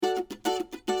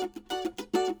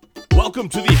Welcome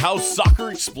to the How Soccer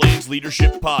Explains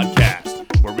Leadership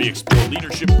podcast, where we explore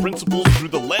leadership principles through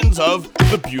the lens of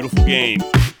the beautiful game.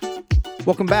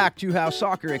 Welcome back to How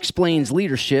Soccer Explains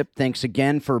Leadership. Thanks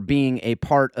again for being a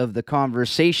part of the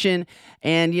conversation.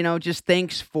 And, just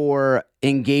thanks for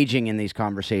engaging in these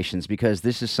conversations, because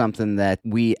this is something that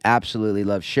we absolutely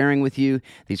love sharing with you,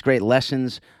 these great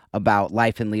lessons about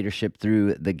life and leadership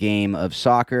through the game of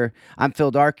soccer. I'm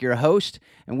Phil Dark, your host,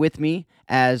 and with me,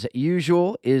 as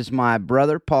usual, is my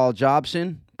brother, Paul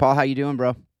Jobson. Paul, how you doing,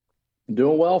 bro?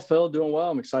 Doing well, Phil. Doing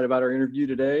well. I'm excited about our interview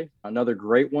today. Another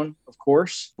great one, of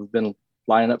course. We've been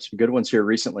lining up some good ones here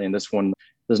recently, and this one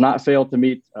does not fail to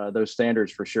meet those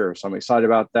standards for sure. So I'm excited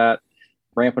about that.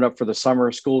 Ramping up for the summer,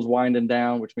 school's winding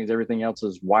down, which means everything else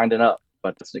is winding up.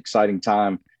 But it's an exciting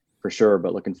time for sure.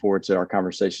 But looking forward to our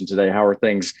conversation today. How are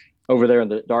things over there in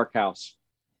the Dark House?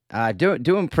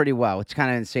 Doing pretty well. It's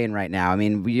kind of insane right now. I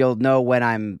mean, you'll know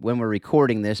when we're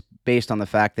recording this based on the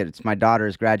fact that it's my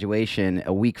daughter's graduation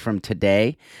a week from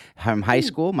today from high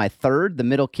school, my third, the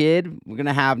middle kid. We're going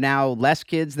to have now less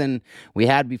kids than we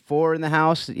had before in the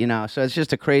house, so it's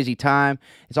just a crazy time.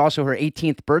 It's also her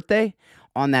 18th birthday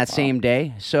on that same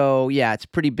day. So yeah, it's a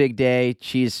pretty big day.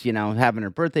 She's, having her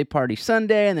birthday party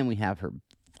Sunday, and then we have her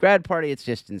grad party. It's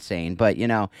just insane. But,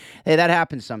 hey, that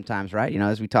happens sometimes, right?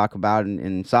 As we talk about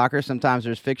in soccer, sometimes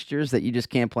there's fixtures that you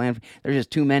just can't plan. There's just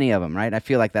too many of them, right? I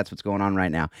feel like that's what's going on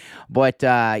right now. But,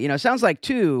 it sounds like,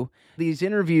 too, these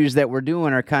interviews that we're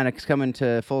doing are kind of coming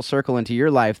to full circle into your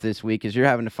life this week, as you're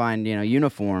having to find,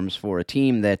 uniforms for a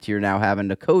team that you're now having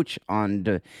to coach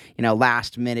on,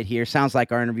 last minute here. Sounds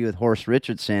like our interview with Horst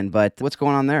Richardson, but what's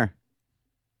going on there?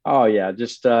 Oh, yeah,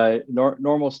 just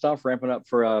normal stuff, ramping up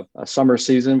for a summer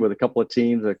season with a couple of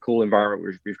teams, a cool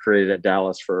environment we've created at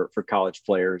Dallas for college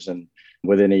players. And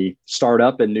with any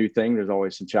startup and new thing, there's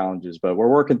always some challenges, but we're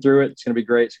working through it. It's going to be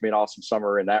great. It's going to be an awesome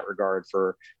summer in that regard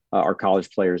for our college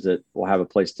players that will have a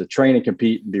place to train and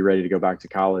compete and be ready to go back to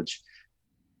college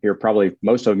here, probably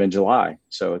most of them in July.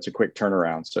 So it's a quick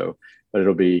turnaround. But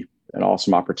it'll be an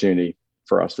awesome opportunity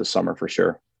for us this summer for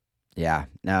sure. Yeah,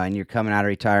 no, and you're coming out of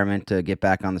retirement to get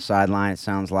back on the sideline, it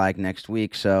sounds like, next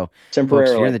week. So, temporarily,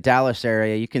 folks, if you're in the Dallas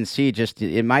area, you can see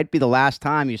it might be the last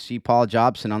time you see Paul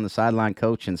Jobson on the sideline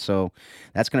coaching. So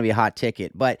that's going to be a hot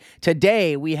ticket. But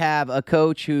today we have a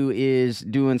coach who is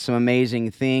doing some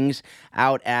amazing things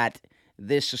out at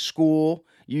this school,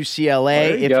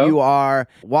 UCLA. You are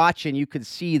watching, you could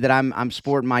see that I'm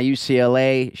sporting my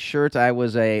UCLA shirt. I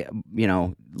was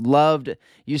loved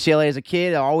UCLA as a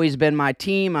kid. Always been my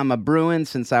team. I'm a Bruin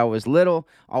since I was little.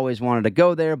 Always wanted to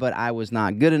go there, but I was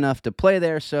not good enough to play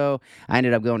there, so I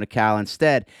ended up going to Cal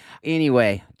instead.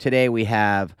 Anyway, today we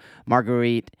have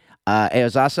Margueritte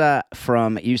Aozasa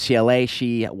from UCLA.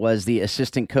 She was the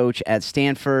assistant coach at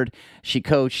Stanford. She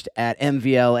coached at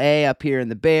MVLA up here in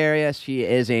the Bay Area. She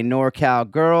is a NorCal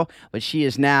girl, but she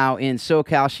is now in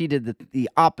SoCal. She did the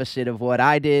opposite of what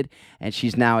I did, and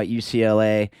she's now at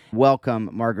UCLA. Welcome,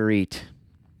 Margueritte.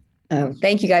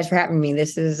 Thank you guys for having me.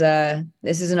 This is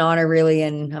an honor, really,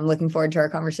 and I'm looking forward to our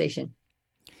conversation.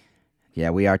 Yeah,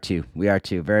 we are too.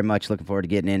 Very much looking forward to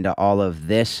getting into all of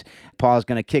this. Paul's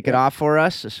going to kick it off for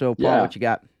us. So, Paul, what you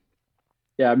got?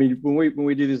 Yeah, I mean, when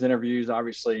we do these interviews,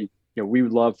 obviously, we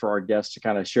would love for our guests to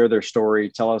kind of share their story,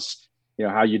 tell us,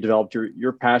 how you developed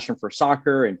your passion for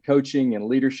soccer and coaching and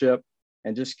leadership,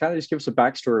 and just give us a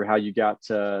backstory of how you got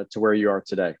to where you are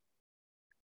today.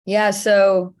 Yeah,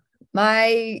 so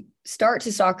my start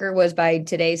to soccer was, by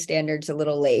today's standards, a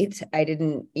little late. I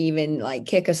didn't even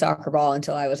kick a soccer ball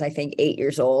until I was, I think, 8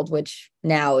 years old, which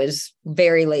now is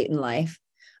very late in life.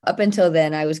 Up until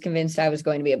then, I was convinced I was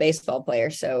going to be a baseball player.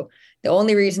 So the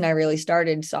only reason I really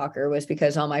started soccer was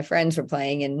because all my friends were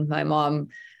playing, and my mom,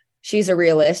 she's a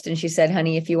realist, and she said,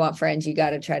 honey, if you want friends, you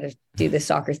got to try to do this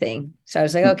soccer thing. So I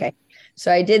was like, okay.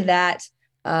 So I did that.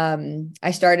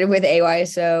 I started with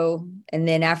AYSO, and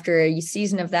then after a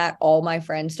season of that, all my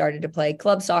friends started to play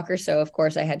club soccer. So of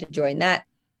course I had to join that.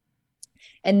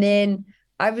 And then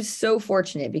I was so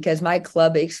fortunate because my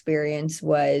club experience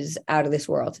was out of this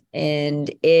world,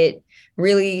 and it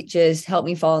really just helped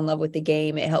me fall in love with the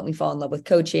game. It helped me fall in love with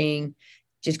coaching,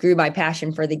 just grew my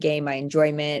passion for the game, my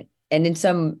enjoyment, and in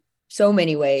so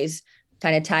many ways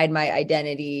kind of tied my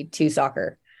identity to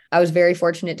soccer. I was very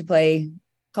fortunate to play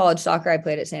college soccer. I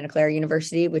played at Santa Clara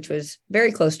University, which was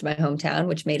very close to my hometown,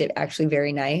 which made it actually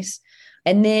very nice.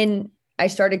 And then I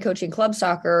started coaching club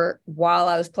soccer while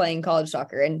I was playing college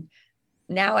soccer. And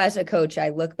now as a coach, I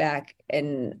look back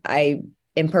and I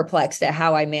am perplexed at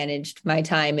how I managed my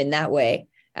time in that way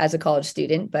as a college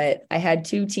student. But I had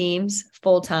two teams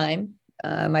full time,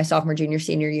 my sophomore, junior,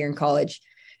 senior year in college.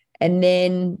 And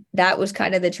then that was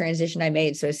kind of the transition I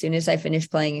made. So as soon as I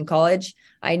finished playing in college,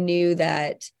 I knew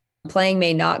that playing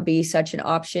may not be such an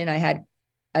option. I had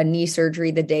a knee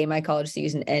surgery the day my college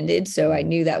season ended. So I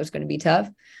knew that was going to be tough.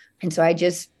 And so I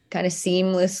just kind of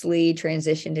seamlessly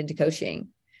transitioned into coaching.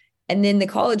 And then the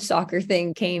college soccer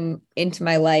thing came into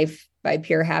my life by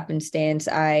pure happenstance.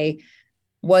 I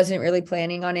wasn't really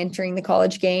planning on entering the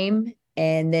college game.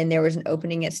 And then there was an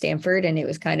opening at Stanford, and it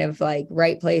was kind of like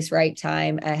right place, right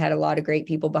time. I had a lot of great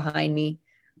people behind me,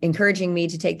 encouraging me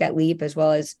to take that leap, as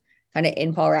well as kind of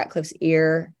in Paul Ratcliffe's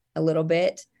ear a little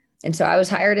bit. And so I was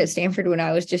hired at Stanford when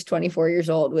I was just 24 years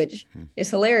old, which is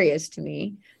hilarious to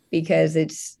me because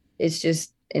it's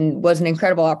just, and was an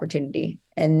incredible opportunity.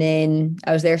 And then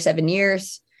I was there 7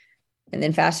 years, and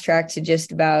then fast tracked to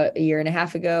just about a year and a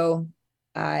half ago,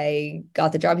 I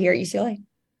got the job here at UCLA.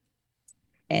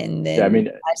 And then,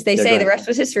 as they say, the rest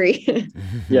was history.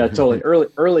 Yeah, totally.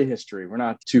 Early history. We're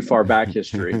not too far back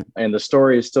history, and the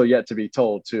story is still yet to be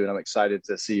told too. And I'm excited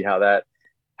to see how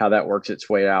that works its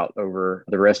way out over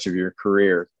the rest of your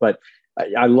career. But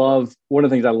I love, one of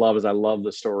the things I love is I love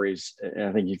the stories. And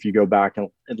I think if you go back and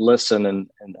listen, and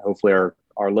hopefully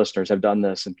our listeners have done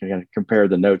this and can kind of compare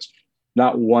the notes,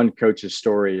 not one coach's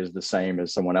story is the same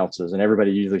as someone else's. And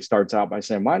everybody usually starts out by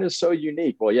saying, mine is so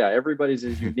unique. Well, yeah, everybody's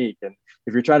is unique. And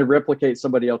if you're trying to replicate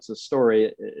somebody else's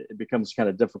story, it becomes kind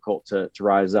of difficult to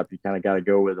rise up. You kind of got to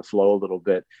go with the flow a little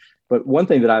bit. But one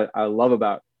thing that I love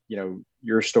about,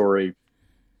 your story,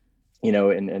 and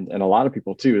a lot of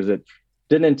people too, is that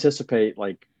didn't anticipate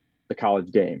like the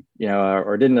college game,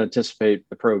 or didn't anticipate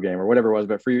the pro game or whatever it was,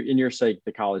 but for you, in your sake,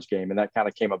 the college game. And that kind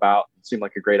of came about. It seemed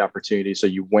like a great opportunity. So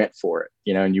you went for it,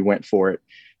 and you went for it.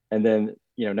 And then,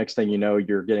 next thing you know,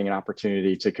 you're getting an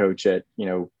opportunity to coach at,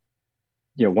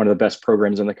 one of the best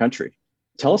programs in the country.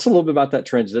 Tell us a little bit about that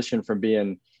transition from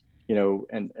being,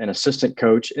 an assistant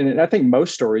coach. And I think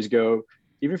most stories go,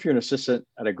 even if you're an assistant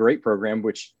at a great program,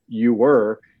 which you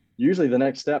were, usually the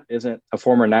next step isn't a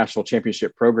former national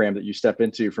championship program that you step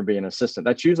into from being an assistant.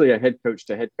 That's usually a head coach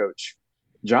to head coach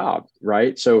job,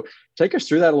 right? So take us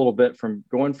through that a little bit, from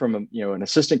going from an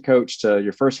assistant coach to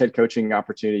your first head coaching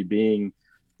opportunity being,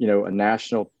 a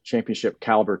national championship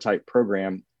caliber type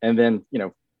program, and then,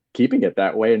 keeping it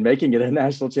that way and making it a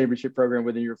national championship program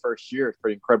within your first year. It's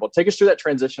pretty incredible. Take us through that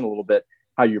transition a little bit,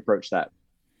 how you approach that.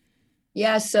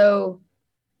 Yeah. So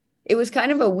it was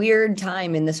kind of a weird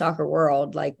time in the soccer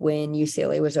world, like when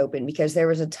UCLA was open, because there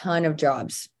was a ton of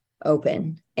jobs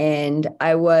open. And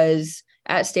I was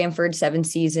at Stanford 7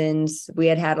 seasons. We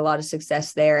had a lot of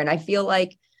success there. And I feel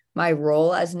like my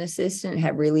role as an assistant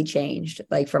had really changed.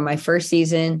 Like from my first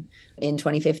season in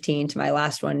 2015 to my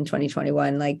last one in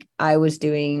 2021, like I was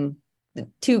doing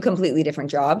 2 completely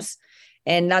different jobs.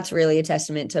 And that's really a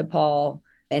testament to Paul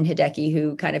and Hideki,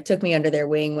 who kind of took me under their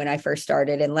wing when I first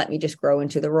started and let me just grow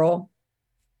into the role.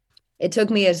 It took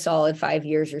me a solid 5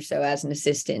 years or so as an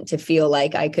assistant to feel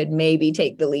like I could maybe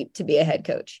take the leap to be a head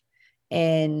coach.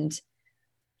 And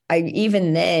I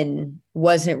even then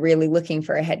wasn't really looking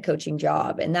for a head coaching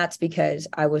job. And that's because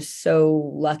I was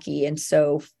so lucky and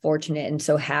so fortunate and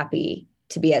so happy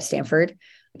to be at Stanford.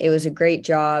 It was a great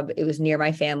job. It was near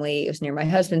my family. It was near my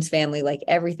husband's family. Like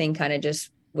everything kind of just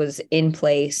was in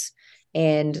place.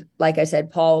 And like I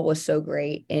said, Paul was so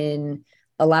great in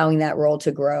allowing that role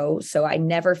to grow. So I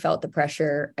never felt the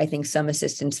pressure I think some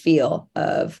assistants feel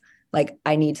of like,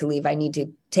 I need to leave. I need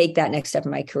to take that next step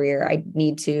in my career. I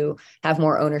need to have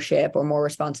more ownership or more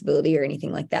responsibility or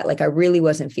anything like that. Like I really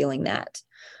wasn't feeling that.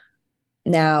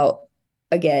 Now,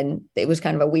 again, it was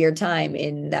kind of a weird time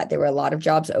in that there were a lot of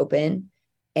jobs open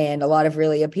and a lot of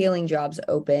really appealing jobs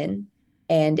open.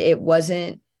 And it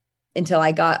wasn't until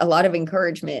I got a lot of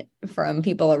encouragement from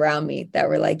people around me that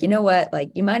were like, you know what,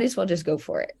 like you might as well just go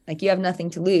for it. Like you have nothing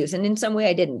to lose. And in some way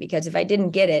I didn't, because if I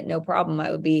didn't get it, no problem.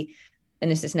 I would be an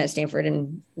assistant at Stanford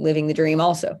and living the dream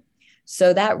also.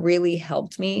 So that really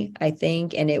helped me, I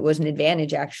think. And it was an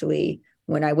advantage actually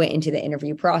when I went into the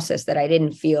interview process, that I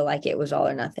didn't feel like it was all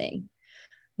or nothing.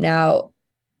 Now,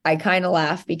 I kind of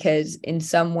laugh because in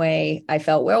some way I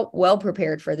felt well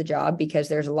prepared for the job, because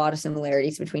there's a lot of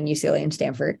similarities between UCLA and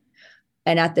Stanford.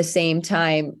 And at the same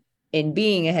time, in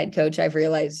being a head coach, I've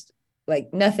realized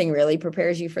like nothing really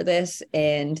prepares you for this.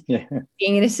 And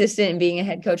being an assistant and being a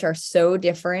head coach are so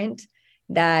different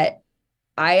that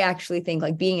I actually think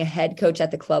like being a head coach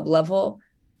at the club level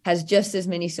has just as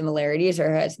many similarities,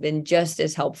 or has been just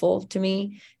as helpful to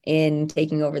me in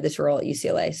taking over this role at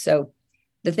UCLA. So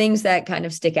the things that kind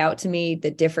of stick out to me,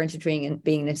 the difference between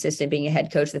being an assistant, being a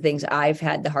head coach, the things I've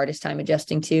had the hardest time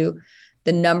adjusting to,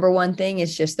 the number one thing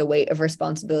is just the weight of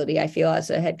responsibility I feel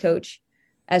as a head coach.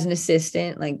 As an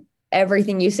assistant, like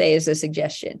everything you say is a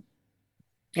suggestion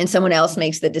and someone else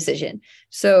makes the decision.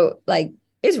 So like,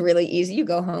 it's really easy. You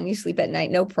go home, you sleep at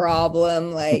night, no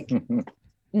problem. Like,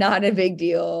 not a big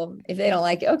deal. If they don't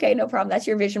like it, okay, no problem. That's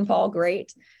your vision, Paul.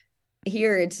 Great.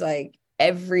 Here, it's like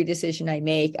every decision I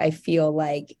make, I feel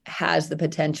like has the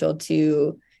potential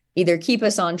to either keep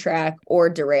us on track or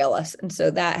derail us. And so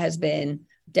that has been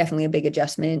definitely a big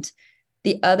adjustment.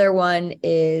 The other one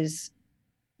is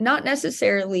not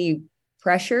necessarily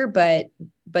pressure, but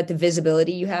the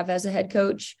visibility you have as a head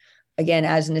coach, again,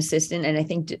 as an assistant. And I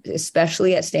think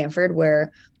especially at Stanford,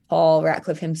 where Paul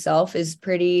Ratcliffe himself is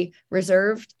pretty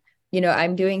reserved,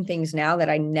 I'm doing things now that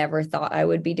I never thought I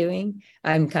would be doing.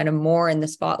 I'm kind of more in the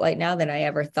spotlight now than I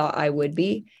ever thought I would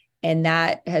be. And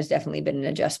that has definitely been an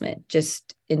adjustment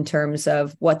just in terms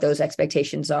of what those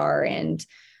expectations are. And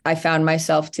I found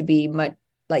myself to be much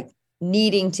like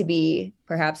needing to be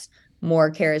perhaps more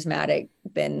charismatic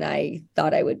than I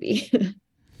thought I would be.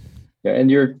 Yeah, and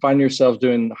you're finding yourself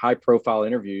doing high profile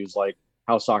interviews like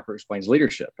How Soccer Explains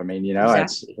Leadership. I mean,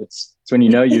 Exactly. it's when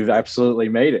you've absolutely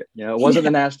made it. It wasn't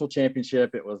the national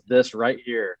championship, it was this right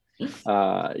here.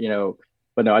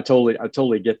 But no, I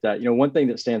totally get that. One thing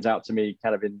that stands out to me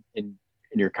kind of in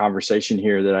your conversation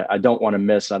here that I don't want to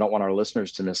miss, I don't want our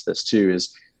listeners to miss this too,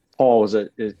 is Paul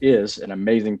is an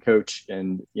amazing coach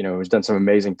and has done some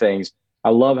amazing things. I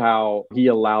love how he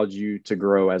allowed you to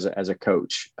grow as a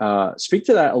coach. Speak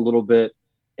to that a little bit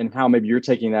and how maybe you're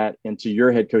taking that into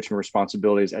your head coaching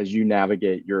responsibilities as you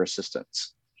navigate your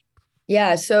assistants.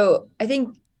 Yeah. So I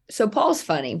think, Paul's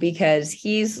funny because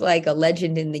he's like a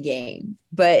legend in the game,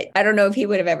 but I don't know if he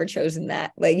would have ever chosen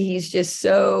that. Like, he's just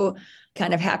so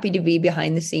kind of happy to be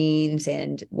behind the scenes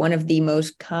and one of the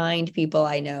most kind people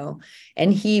I know.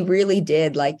 And he really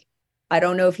did, like, I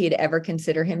don't know if he'd ever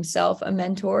consider himself a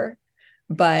mentor,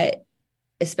 but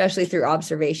especially through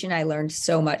observation, I learned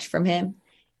so much from him.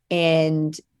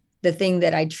 And the thing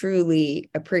that I truly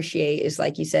appreciate is,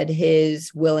 like you said,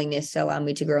 his willingness to allow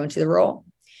me to grow into the role.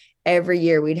 Every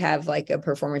year we'd have like a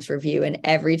performance review, and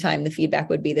every time the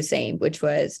feedback would be the same, which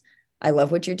was, I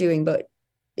love what you're doing, but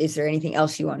is there anything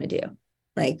else you want to do?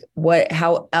 Like,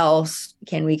 how else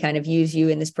can we kind of use you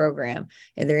in this program?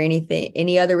 Are there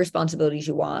any other responsibilities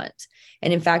you want?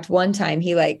 And in fact, one time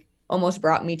he like almost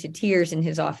brought me to tears in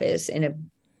his office in a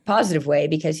positive way,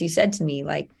 because he said to me,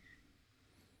 like,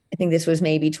 I think this was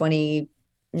maybe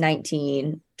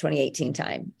 2019, 2018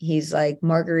 time. He's like,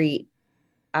 Marguerite,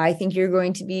 I think you're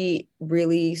going to be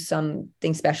really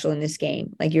something special in this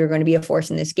game. Like, you're going to be a force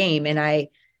in this game. And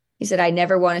he said, I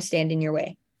never want to stand in your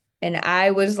way. And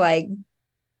I was like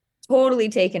totally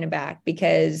taken aback,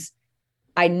 because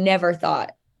I never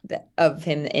thought of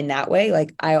him in that way.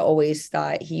 Like, I always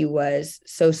thought he was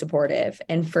so supportive.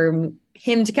 And for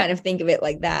him to kind of think of it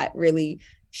like that really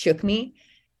shook me.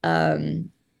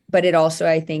 But it also,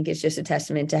 I think, is just a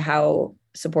testament to how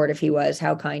supportive he was,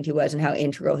 how kind he was, and how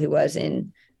integral he was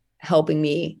in helping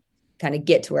me kind of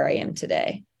get to where I am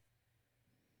today.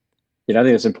 I think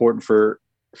it's important for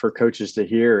coaches to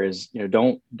hear is,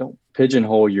 don't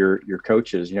pigeonhole your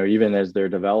coaches, even as they're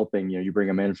developing, you bring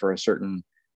them in for a certain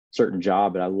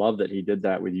job. And I love that he did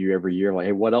that with you every year. Like,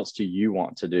 hey, what else do you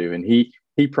want to do? And he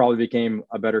probably became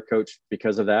a better coach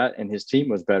because of that. And his team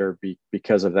was better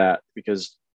because of that,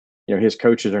 because, his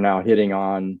coaches are now hitting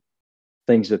on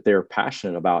things that they're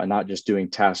passionate about and not just doing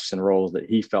tasks and roles that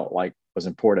he felt like was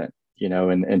important,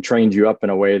 and trained you up in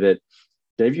a way that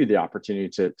gave you the opportunity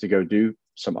to go do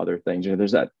some other things.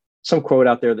 There's some quote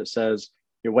out there that says,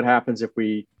 what happens if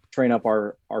we train up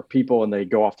our people and they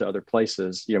go off to other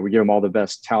places? We give them all the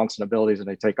best talents and abilities and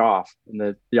they take off.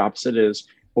 And the opposite is,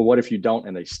 well, what if you don't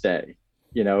and they stay?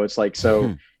 It's like,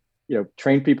 so,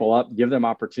 train people up, give them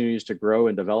opportunities to grow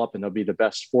and develop, and they'll be the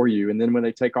best for you. And then when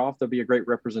they take off, they'll be a great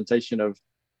representation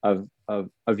of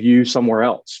you somewhere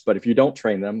else. But if you don't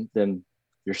train them, then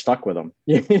you're stuck with them.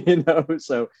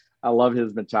 So I love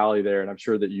his mentality there, and I'm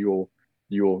sure that you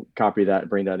will copy that and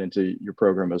bring that into your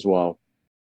program as well.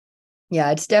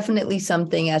 Yeah, it's definitely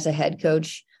something as a head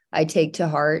coach I take to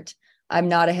heart. I'm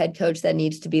not a head coach that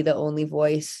needs to be the only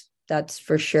voice. That's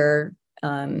for sure.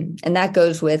 And that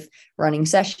goes with running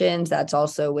sessions. That's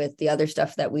also with the other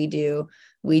stuff that we do.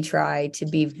 We try to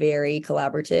be very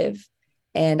collaborative.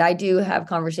 And I do have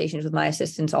conversations with my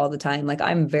assistants all the time. Like,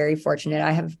 I'm very fortunate.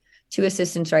 I have 2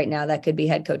 assistants right now that could be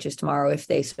head coaches tomorrow if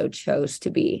they so chose to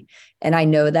be. And I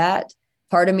know that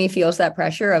part of me feels that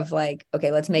pressure of like,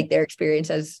 okay, let's make their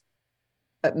experience as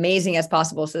amazing as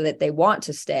possible so that they want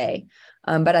to stay.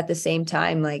 But at the same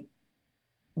time, like,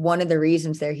 one of the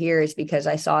reasons they're here is because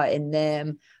I saw in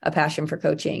them a passion for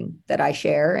coaching that I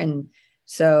share. And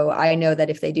So I know that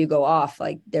if they do go off,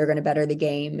 like they're going to better the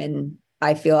game. And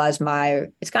I feel it's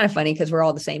kind of funny because we're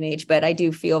all the same age, but I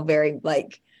do feel very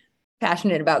like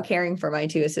passionate about caring for my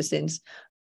two assistants.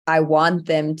 I want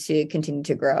them to continue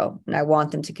to grow and I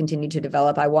want them to continue to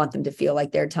develop. I want them to feel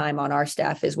like their time on our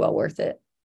staff is well worth it.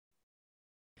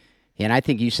 And I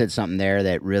think you said something there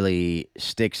that really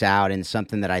sticks out, and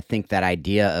something that I think that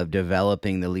idea of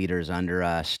developing the leaders under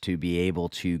us to be able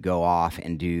to go off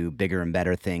and do bigger and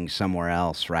better things somewhere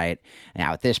else, right?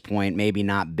 Now, at this point, maybe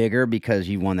not bigger because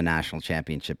you won the national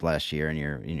championship last year and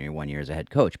you're in your 1 year as a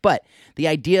head coach. But the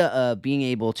idea of being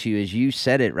able to, as you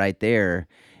said it right there,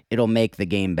 it'll make the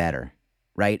game better.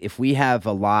 Right? If we have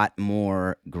a lot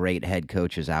more great head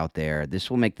coaches out there, this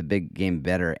will make the big game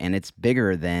better. And it's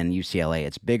bigger than UCLA.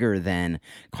 It's bigger than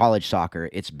college soccer.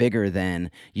 It's bigger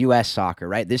than U.S. soccer,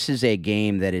 right? This is a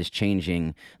game that is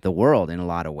changing the world in a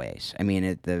lot of ways. I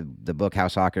mean, the book How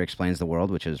Soccer Explains the World,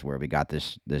 which is where we got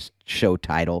this show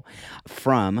title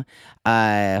from.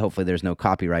 Hopefully there's no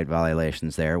copyright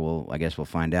violations there. I guess we'll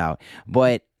find out.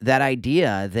 But that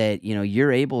idea that,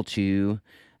 you're able to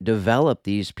develop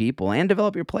these people and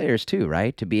develop your players too,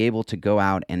 right? To be able to go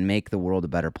out and make the world a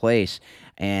better place.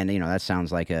 And, that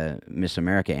sounds like a Miss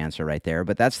America answer right there,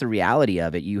 but that's the reality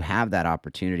of it. You have that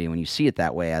opportunity. When you see it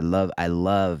that way, I love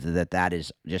that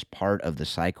is just part of the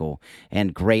cycle.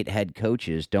 And great head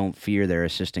coaches don't fear their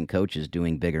assistant coaches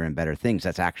doing bigger and better things.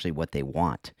 That's actually what they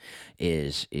want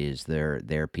is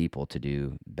their people to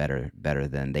do better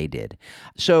than they did.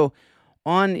 So,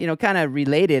 on, kind of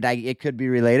related, it could be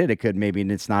related, it could, maybe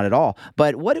it's not at all.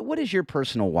 But what is your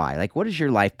personal why? Like, what is your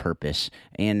life purpose,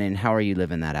 and how are you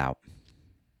living that out?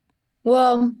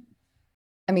 Well,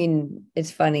 I mean, it's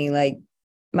funny. Like,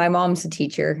 my mom's a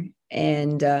teacher,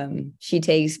 and she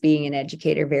takes being an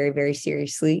educator very, very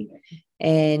seriously.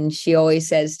 And she always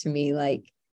says to me, like,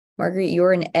 Marguerite,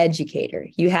 you're an educator.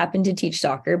 You happen to teach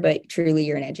soccer, but truly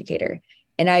you're an educator.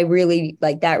 And I really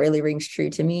that really rings true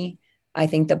to me. I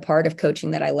think the part of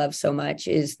coaching that I love so much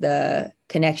is the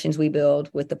connections we build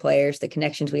with the players, the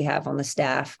connections we have on the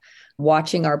staff,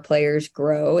 watching our players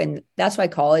grow. And that's why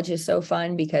college is so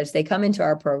fun, because they come into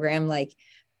our program like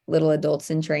little adults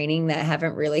in training that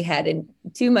haven't really had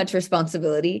too much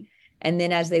responsibility. And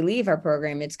then as they leave our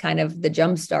program, it's kind of the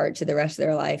jump start to the rest of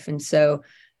their life. And so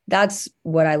that's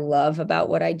what I love about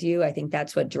what I do. I think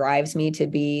that's what drives me to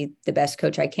be the best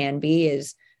coach I can be,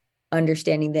 is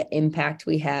understanding the impact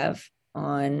we have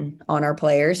on our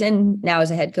players, and now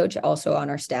as a head coach also on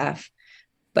our staff.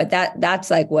 But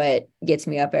that's like what gets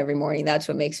me up every morning. That's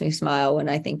what makes me smile when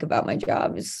I think about my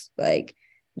job, is like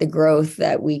the growth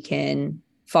that we can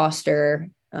foster,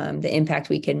 the impact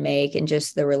we can make, and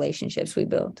just the relationships we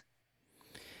build.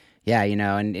 Yeah,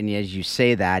 and as you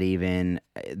say that, even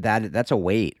that's a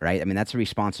weight, right? I mean, that's a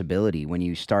responsibility when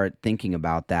you start thinking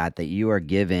about that you are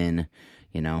given,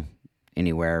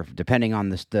 anywhere, depending on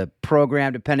the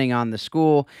program, depending on the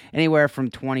school, anywhere from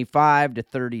 25 to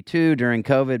 32 during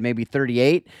COVID, maybe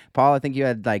 38. Paul, I think you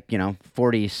had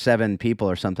 47 people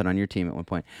or something on your team at one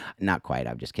point. Not quite.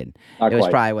 I'm just kidding. It was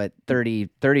probably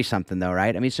 30 something though,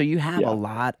 right? I mean, so you have a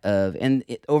lot of, and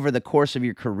over the course of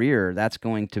your career, that's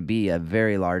going to be a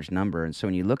very large number. And so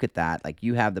when you look at that,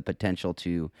 you have the potential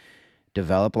to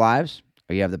develop lives,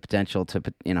 or you have the potential to,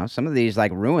 some of these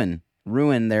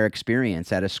ruin their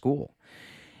experience at a school.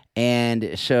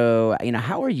 And so,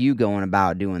 how are you going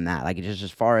about doing that? Just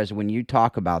as far as when you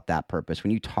talk about that purpose,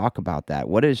 when you talk about that,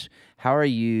 how are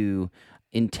you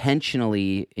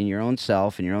intentionally in your own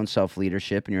self and your own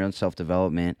self-leadership and your own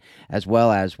self-development, as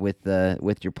well as with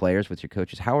your players, with your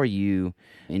coaches, how are you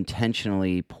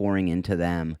intentionally pouring into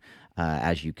them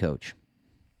as you coach?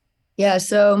 Yeah.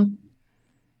 So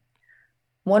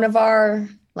one of our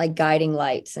guiding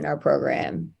lights in our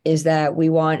program is that we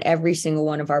want every single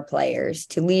one of our players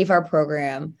to leave our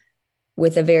program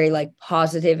with a very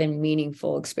positive and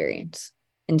meaningful experience.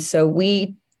 And so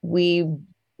we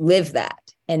live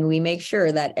that, and we make sure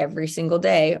that every single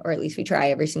day, or at least we try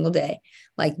every single day,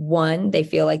 one, they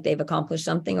feel like they've accomplished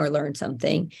something or learned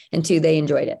something, and two, they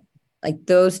enjoyed it.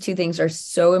 Those two things are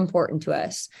so important to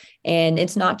us. And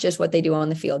it's not just what they do on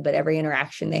the field, but every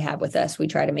interaction they have with us, we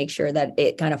try to make sure that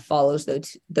it kind of follows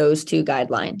those two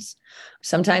guidelines.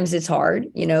 Sometimes it's hard,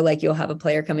 you'll have a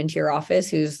player come into your office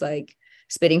who's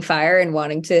spitting fire and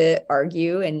wanting to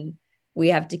argue. And we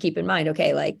have to keep in mind,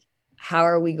 okay, how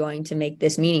are we going to make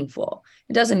this meaningful?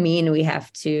 It doesn't mean we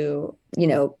have to,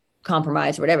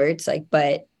 compromise or whatever. It's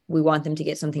but we want them to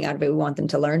get something out of it. We want them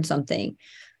to learn something.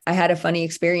 I had a funny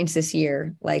experience this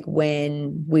year,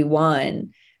 when we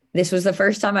won. This was the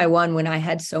first time I won when I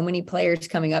had so many players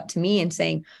coming up to me and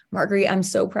saying, Marguerite, I'm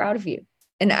so proud of you.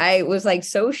 And I was like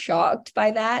so shocked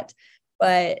by that.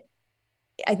 But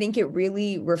I think it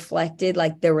really reflected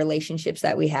like the relationships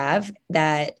that we have,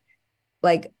 that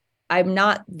like I'm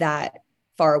not that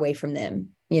far away from them.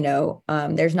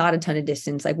 There's not a ton of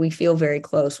distance. Like we feel very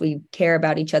close. We care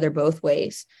about each other both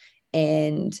ways.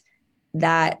 And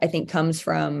that I think comes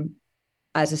from,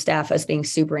 as a staff, us being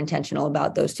super intentional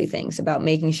about those two things, about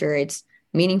making sure it's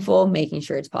meaningful, making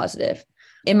sure it's positive.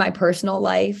 In my personal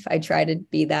life, I try to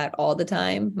be that all the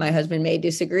time. My husband may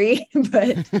disagree,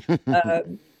 but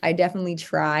I definitely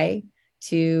try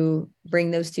to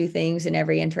bring those two things in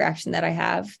every interaction that I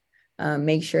have.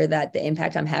 Make sure that the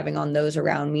impact I'm having on those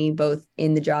around me, both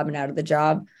in the job and out of the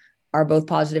job, are both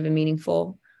positive and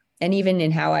meaningful. And even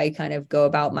in how I kind of go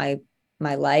about my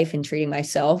life and treating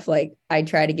myself, like I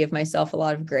try to give myself a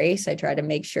lot of grace. I try to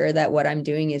make sure that what I'm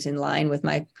doing is in line with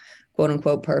my quote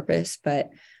unquote purpose. But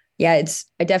yeah,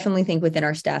 I definitely think within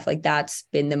our staff, like that's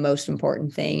been the most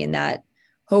important thing. And that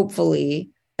hopefully,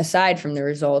 aside from the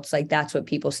results, like that's what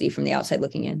people see from the outside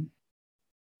looking in.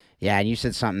 Yeah, and you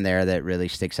said something there that really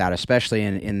sticks out, especially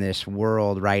in this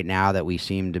world right now that we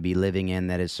seem to be living in,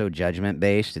 that is so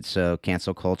judgment-based. It's so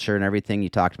cancel culture and everything. You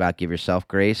talked about give yourself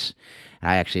grace.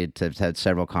 I actually have had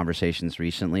several conversations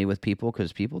recently with people,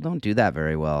 because people don't do that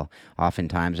very well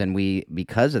oftentimes. And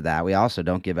because of that, we also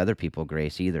don't give other people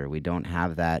grace either. We don't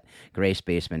have that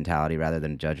grace-based mentality rather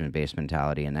than judgment-based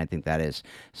mentality. And I think that is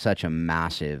such a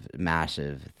massive,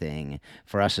 massive thing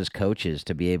for us as coaches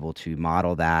to be able to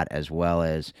model that, as well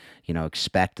as,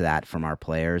 expect that from our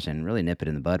players and really nip it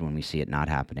in the bud when we see it not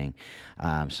happening.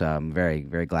 So I'm very,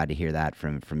 very glad to hear that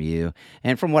from you.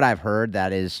 And from what I've heard,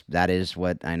 that is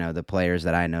what I know. The players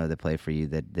that I know that play for you,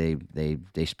 that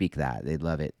they speak that. They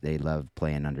love it. They love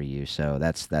playing under you. So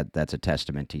that's a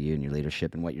testament to you and your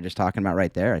leadership and what you're just talking about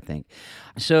right there, I think.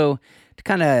 So to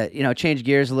kind of, change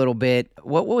gears a little bit,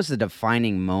 what was the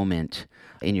defining moment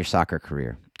in your soccer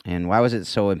career? And why was it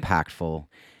so impactful?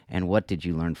 And what did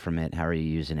you learn from it? How are you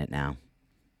using it now?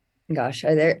 Gosh,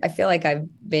 I feel like I've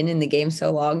been in the game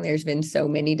so long. There's been so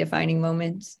many defining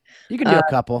moments. You can do a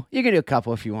couple. You can do a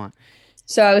couple if you want.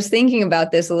 So I was thinking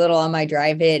about this a little on my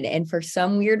drive in, and for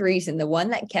some weird reason, the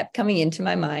one that kept coming into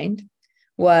my mind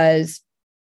was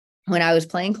when I was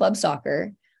playing club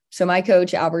soccer. So my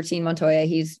coach, Albertine Montoya,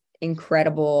 he's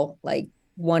incredible. Like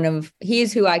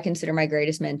he's who I consider my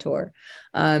greatest mentor.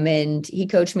 And he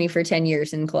coached me for 10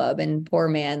 years in club, and poor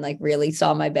man, like really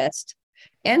saw my best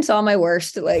and saw my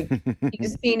worst. Like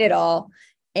he's seen it all.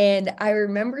 And I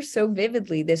remember so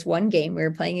vividly this one game we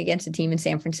were playing against a team in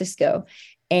San Francisco,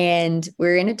 and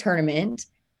we're in a tournament,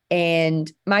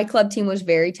 and my club team was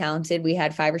very talented. We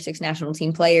had 5 or 6 national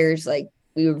team players. Like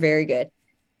we were very good.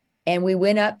 And we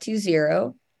went up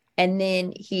 2-0, and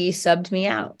then he subbed me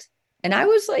out. And I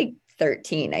was like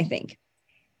 13, I think.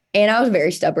 And I was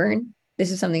very stubborn. This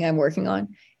is something I'm working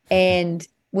on. And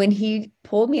when he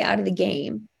pulled me out of the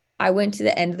game, I went to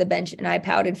the end of the bench and I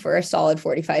pouted for a solid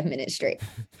 45 minutes straight.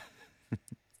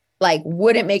 Like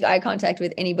wouldn't make eye contact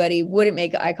with anybody, wouldn't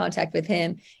make eye contact with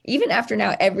him. Even after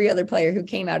now, every other player who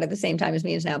came out at the same time as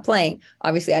me is now playing.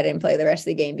 Obviously, I didn't play the rest of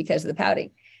the game because of the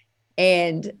pouting.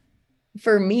 And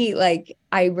for me, like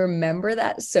I remember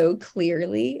that so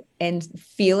clearly and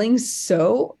feeling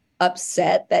so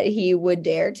upset that he would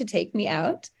dare to take me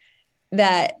out,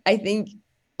 that I think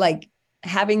like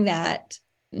having that,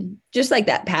 just like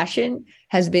that passion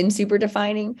has been super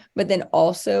defining, but then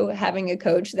also having a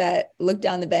coach that looked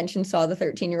down the bench and saw the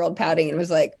 13-year-old pouting and was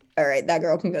like, all right, that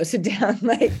girl can go sit down.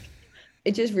 Like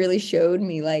it just really showed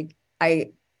me like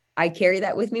I carry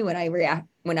that with me when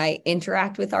I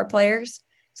interact with our players.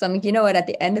 So I'm like, you know what, at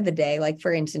the end of the day, like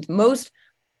for instance, most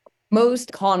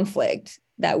conflict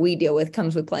that we deal with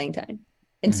comes with playing time.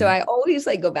 And so I always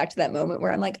like go back to that moment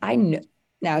where I'm like, I know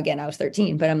now, again, I was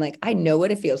 13, but I'm like, I know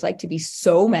what it feels like to be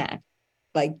so mad,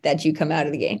 like that you come out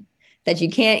of the game, that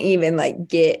you can't even like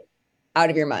get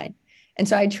out of your mind. And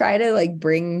so I try to like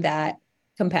bring that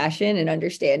compassion and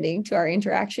understanding to our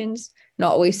interactions,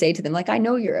 not always say to them, like, I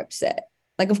know you're upset.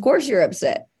 Like, of course you're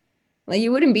upset. Like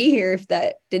you wouldn't be here if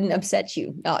that didn't upset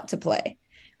you not to play.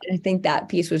 And I think that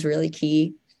piece was really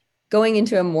key. Going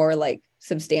into a more like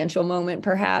substantial moment,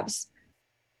 perhaps,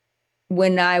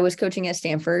 when I was coaching at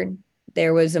Stanford,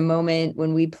 there was a moment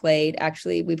when we played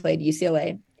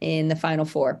UCLA in the Final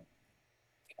Four.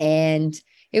 And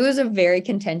it was a very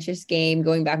contentious game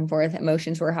going back and forth.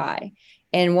 Emotions were high.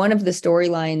 And one of the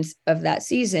storylines of that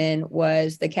season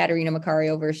was the Katarina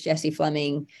Macario versus Jessie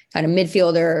Fleming kind of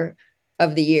midfielder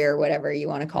of the year, whatever you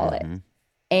want to call it.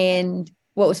 And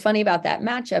what was funny about that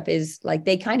matchup is like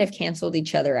they kind of canceled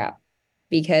each other out.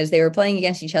 because they were playing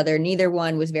against each other. Neither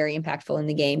one was very impactful in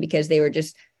the game because they were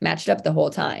just matched up the whole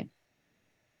time.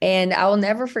 And I will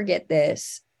never forget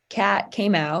this. Kat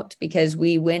came out because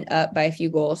we went up by a few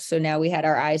goals. So now we had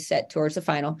our eyes set towards the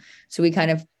final. So we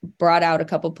kind of brought out a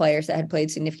couple players that had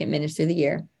played significant minutes through the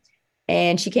year.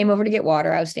 And she came over to get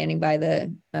water. I was standing by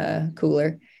the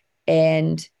cooler.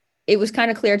 And it was kind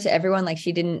of clear to everyone, like,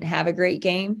 she didn't have a great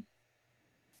game.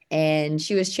 And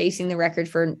she was chasing the record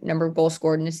for number of goals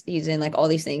scored in the season, like all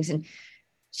these things. And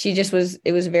she just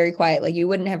it was very quiet. Like, you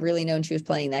wouldn't have really known she was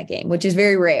playing that game, which is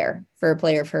very rare for a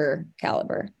player of her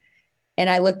caliber. And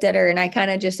I looked at her and I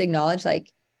kind of just acknowledged,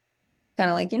 like,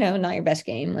 not your best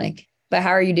game. Like, but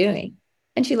how are you doing?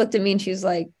 And she looked at me and she was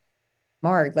like,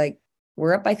 Mark, like,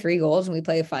 we're up by 3 goals and we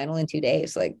play a final in 2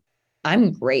 days. Like,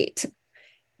 I'm great.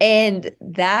 And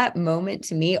that moment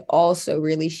to me also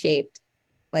really shaped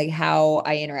like how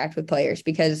I interact with players,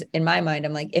 because in my mind,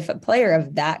 I'm like, if a player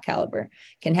of that caliber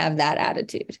can have that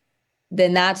attitude,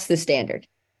 then that's the standard.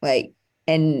 Like,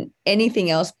 and anything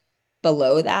else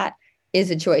below that is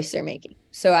a choice they're making.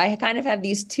 So I kind of have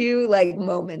these two like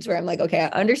moments where I'm like, okay,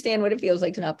 I understand what it feels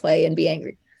like to not play and be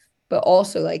angry, but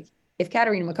also like if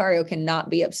Katarina Macario cannot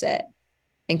be upset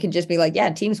and can just be like, yeah,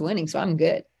 team's winning, so I'm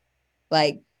good.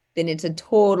 Like, then it's a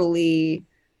totally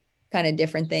kind of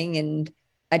different thing. And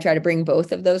I try to bring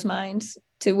both of those minds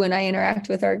to when I interact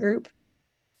with our group.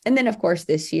 And then of course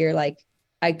this year, like,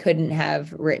 I couldn't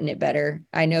have written it better.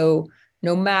 I know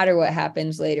no matter what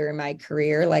happens later in my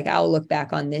career, like, I'll look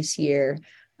back on this year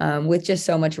with just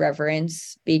so much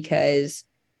reverence, because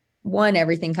one,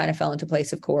 everything kind of fell into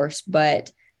place, of course,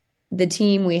 but the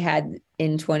team we had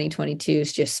in 2022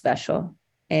 is just special.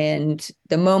 And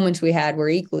the moments we had were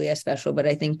equally as special, but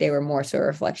I think they were more so a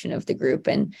reflection of the group.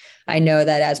 And I know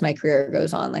that as my career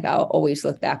goes on, like, I'll always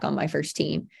look back on my first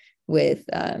team with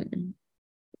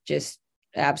just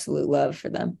absolute love for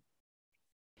them.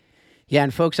 Yeah,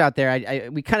 and folks out there,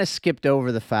 we kind of skipped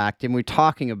over the fact, and we're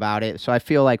talking about it, so I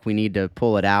feel like we need to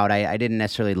pull it out. I didn't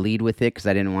necessarily lead with it because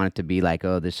I didn't want it to be like,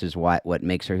 oh, this is what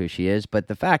makes her who she is. But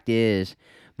the fact is,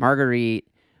 Margueritte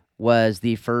was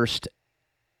the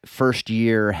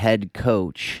first-year head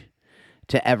coach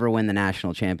to ever win the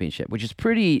national championship, which is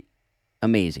pretty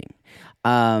amazing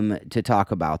to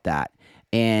talk about that.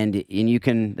 And you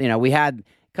can, we had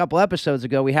a couple episodes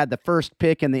ago, we had the first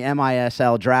pick in the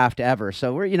MISL draft ever.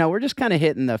 So we're just kind of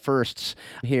hitting the firsts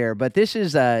here, but this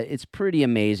is, it's pretty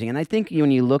amazing. And I think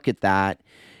when you look at that,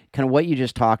 kind of what you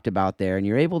just talked about there, and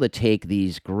you're able to take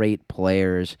these great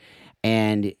players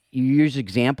and you use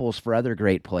examples for other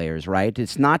great players, right?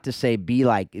 It's not to say be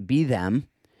them,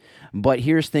 but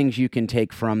here's things you can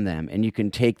take from them, and you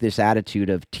can take this attitude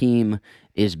of team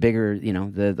is bigger,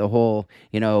 the whole,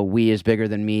 we is bigger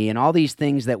than me, and all these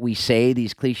things that we say,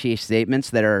 these cliche statements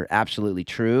that are absolutely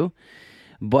true.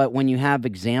 But when you have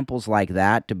examples like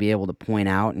that to be able to point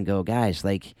out and go, guys,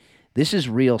 like, this is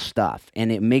real stuff,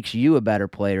 and it makes you a better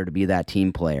player to be that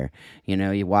team player.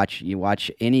 You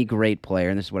watch any great player,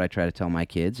 and this is what I try to tell my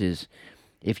kids, is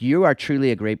if you are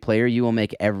truly a great player, you will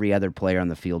make every other player on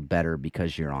the field better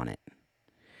because you're on it.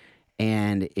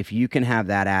 And if you can have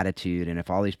that attitude, and if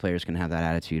all these players can have that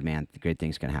attitude, man, great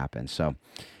things can happen. So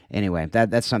anyway,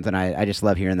 that's something I just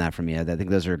love hearing that from you. I think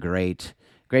those are great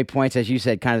points. As you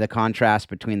said, kind of the contrast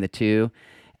between the two,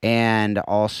 and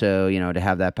also, to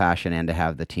have that passion and to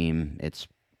have the team. It's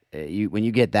when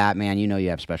you get that, man, you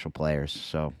have special players.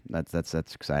 So that's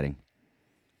exciting.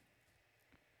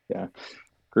 Yeah,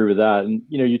 agree with that. And,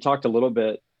 you talked a little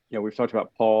bit, we've talked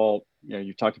about Paul,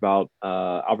 you talked about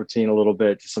Albertine a little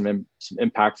bit, some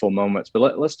impactful moments,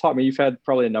 but let's talk. You've had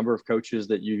probably a number of coaches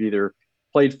that you've either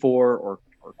played for or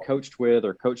coached with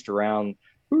or coached around.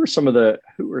 Who are some,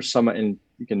 and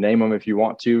you can name them if you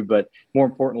want to, but more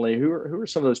importantly, who are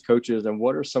some of those coaches, and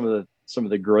what are some of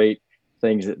the great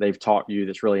things that they've taught you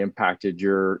that's really impacted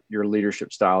your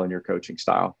leadership style and your coaching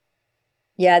style?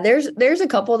 Yeah, there's a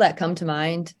couple that come to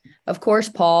mind. Of course,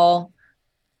 Paul,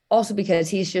 also because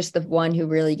he's just the one who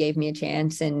really gave me a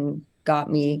chance and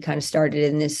got me kind of started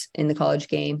in the college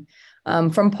game.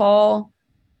 From Paul,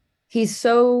 he's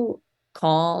so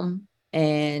calm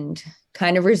and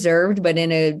kind of reserved, but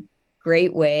in a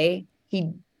great way.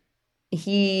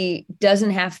 He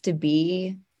doesn't have to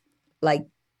be like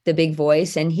the big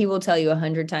voice, and he will tell you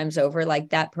 100 times over, like,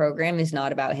 that program is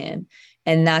not about him.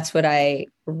 And that's what I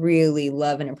really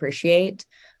love and appreciate.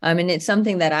 And it's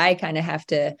something that I kind of have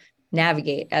to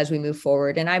navigate as we move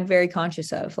forward. And I'm very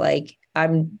conscious of, like,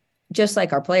 I'm just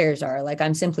like our players are, like,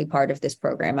 I'm simply part of this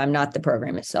program. I'm not the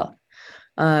program itself.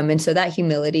 And so that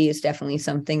humility is definitely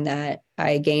something that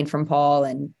I gained from Paul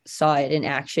and saw it in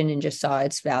action and just saw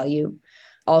its value.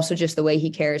 also just the way he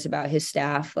cares about his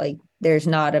staff. Like there's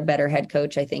not a better head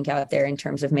coach, I think, out there in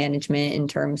terms of management, in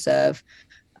terms of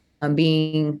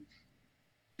being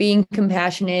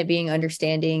compassionate, being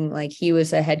understanding. Like he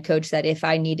was a head coach that if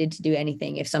I needed to do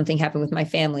anything, if something happened with my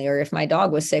family or if my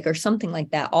dog was sick or something like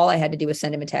that, all I had to do was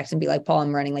send him a text and be like, Paul,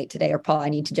 I'm running late today, or Paul, I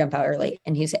need to jump out early.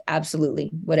 And he said,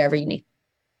 absolutely, whatever you need.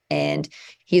 And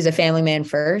he's a family man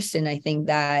first. And I think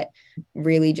that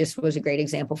really just was a great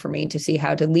example for me to see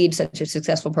how to lead such a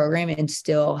successful program and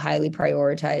still highly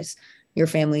prioritize your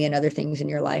family and other things in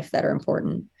your life that are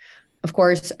important. Of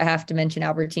course, I have to mention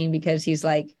Albertine because he's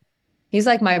like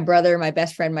my brother, my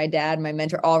best friend, my dad, my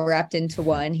mentor, all wrapped into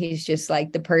one. He's just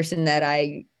like the person that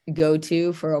I go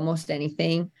to for almost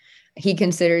anything. He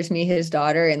considers me his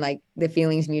daughter, and like the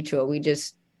feeling's mutual.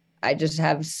 I just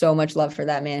have so much love for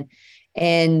that man.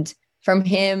 And from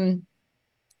him,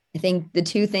 I think the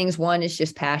two things, one is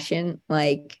just passion.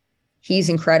 Like he's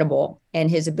incredible,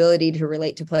 and his ability to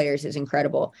relate to players is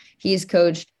incredible. He's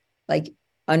coached like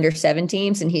under 7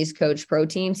 teams, and he's coached pro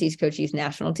teams. He's coached youth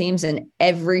national teams, and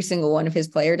every single one of his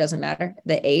player, doesn't matter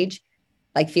the age,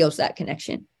 like feels that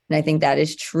connection. And I think that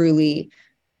is truly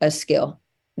a skill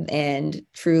and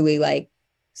truly like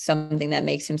something that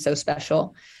makes him so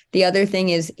special. The other thing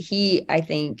is I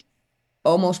think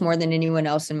almost more than anyone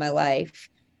else in my life,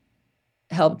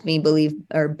 helped me believe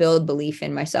or build belief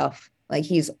in myself. Like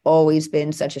he's always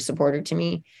been such a supporter to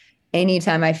me.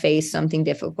 Anytime I face something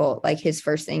difficult, like his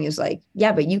first thing is like,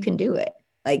 yeah, but you can do it.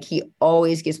 Like he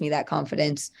always gives me that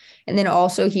confidence. And then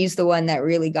also he's the one that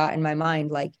really got in my mind,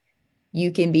 like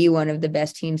you can be one of the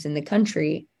best teams in the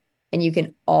country and you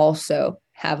can also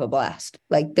have a blast.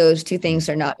 Like those two things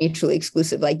are not mutually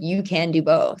exclusive. Like you can do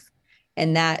both.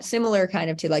 And that similar kind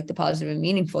of to like the positive and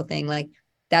meaningful thing, like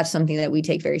that's something that we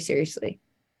take very seriously.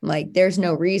 Like there's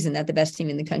no reason that the best team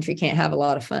in the country can't have a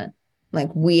lot of fun. Like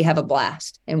we have a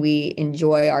blast and we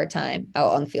enjoy our time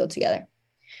out on the field together.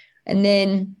 And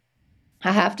then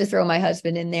I have to throw my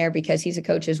husband in there because he's a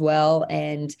coach as well.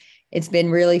 And it's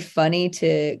been really funny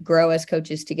to grow as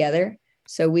coaches together.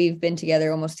 So we've been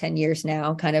together almost 10 years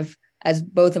now, kind of as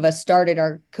both of us started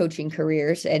our coaching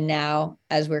careers. And now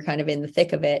as we're kind of in the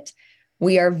thick of it,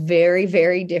 we are very,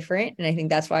 very different. And I think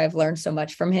that's why I've learned so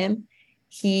much from him.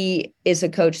 He is a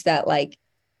coach that like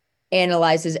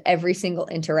analyzes every single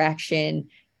interaction.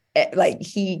 Like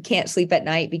he can't sleep at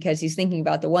night because he's thinking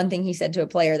about the one thing he said to a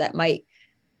player that might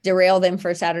derail them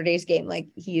for Saturday's game. Like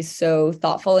he's so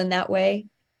thoughtful in that way.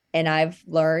 And I've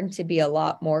learned to be a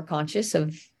lot more conscious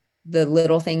of the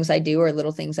little things I do or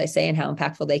little things I say and how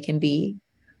impactful they can be.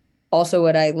 Also,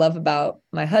 what I love about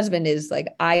my husband is like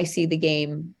I see the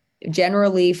game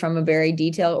generally from a very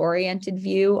detail oriented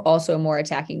view, also a more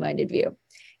attacking minded view.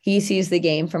 He sees the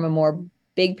game from a more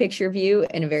big picture view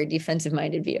and a very defensive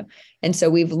minded view. And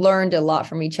so we've learned a lot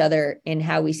from each other in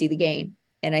how we see the game.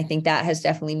 And I think that has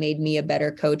definitely made me a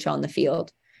better coach on the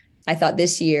field. I thought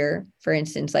this year, for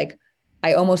instance, like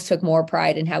I almost took more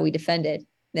pride in how we defended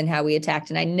than how we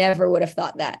attacked. And I never would have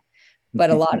thought that.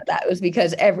 But a lot of that was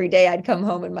because every day I'd come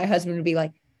home and my husband would be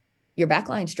like, your back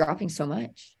line's dropping so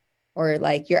much. Or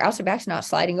like your outside back's not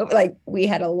sliding over. Like we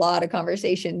had a lot of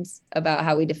conversations about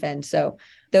how we defend. So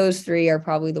those three are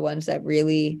probably the ones that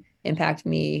really impact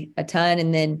me a ton.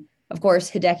 And then of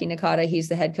course, Hideki Nakata, he's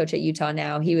the head coach at Utah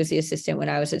now. He was the assistant when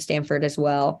I was at Stanford as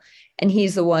well. And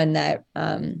he's the one that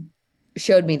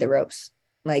showed me the ropes.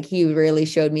 Like he really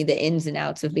showed me the ins and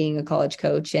outs of being a college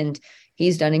coach. And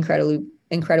he's done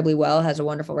incredibly well, has a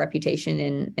wonderful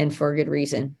reputation and for a good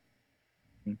reason.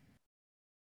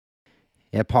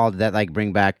 Yeah, Paul, did that like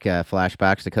bring back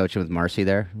flashbacks to coaching with Marcy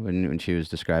there when she was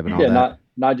describing all that? Yeah,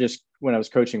 not just when I was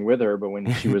coaching with her, but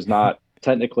when she was not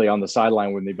technically on the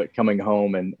sideline with me, but coming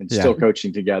home and still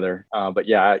coaching together. But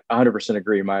yeah, I 100%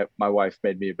 agree. My wife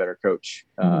made me a better coach,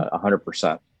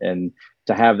 100%. And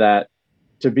to have that,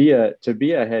 to be a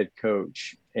head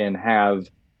coach and have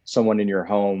someone in your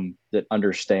home that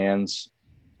understands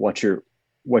what you're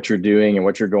doing and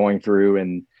what you're going through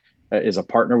and is a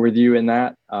partner with you in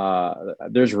that,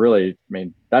 there's really, I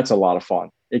mean, that's a lot of fun.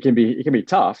 It can be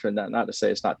tough, and not to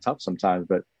say it's not tough sometimes,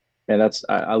 but and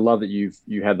I love that you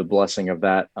had the blessing of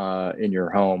that in your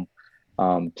home,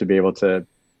 to be able to,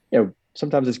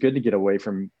 sometimes it's good to get away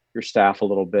from your staff a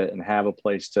little bit and have a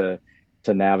place to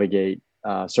navigate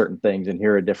certain things and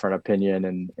hear a different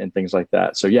opinion and things like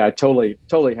that. So yeah, I totally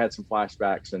had some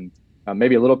flashbacks and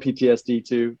maybe a little PTSD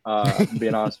too,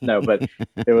 being honest. No, but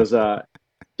it was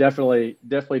definitely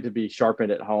to be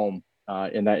sharpened at home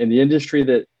in the industry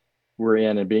that we're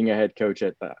in, and being a head coach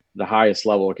at the highest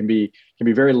level. It can be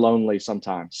very lonely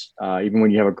sometimes, even when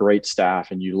you have a great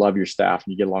staff and you love your staff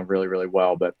and you get along really, really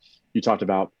well. But you talked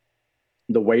about,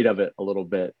 the weight of it a little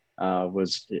bit,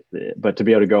 but to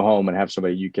be able to go home and have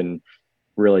somebody you can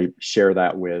really share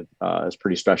that with is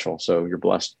pretty special. So you're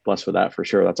blessed with that for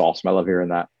sure. That's awesome. I love hearing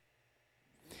that.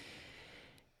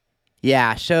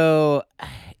 Yeah. So,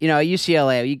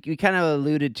 UCLA, you kind of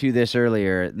alluded to this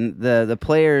earlier. The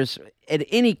players, at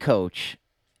any coach,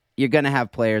 you're going to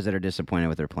have players that are disappointed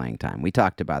with their playing time. We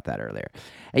talked about that earlier.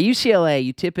 At UCLA,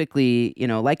 you typically,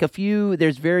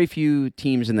 there's very few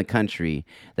teams in the country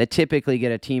that typically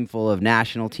get a team full of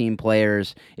national team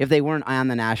players. If they weren't on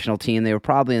the national team, they were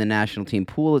probably in the national team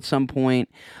pool at some point,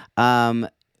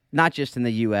 not just in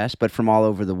the U.S., but from all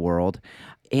over the world.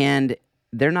 And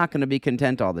they're not going to be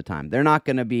content all the time. They're not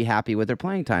going to be happy with their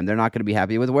playing time. They're not going to be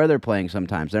happy with where they're playing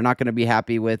sometimes. They're not going to be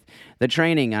happy with the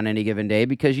training on any given day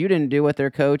because you didn't do what their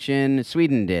coach in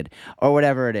Sweden did or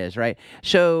whatever it is, right?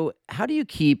 So how do you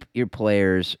keep your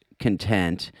players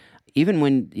content even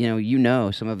when,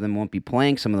 some of them won't be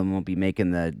playing, some of them won't be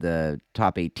making the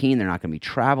top 18, they're not going to be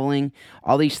traveling,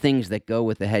 all these things that go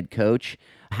with the head coach?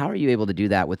 How are you able to do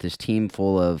that with this team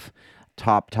full of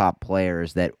top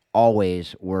players that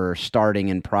always were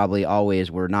starting and probably always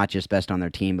were not just best on their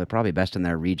team, but probably best in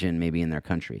their region, maybe in their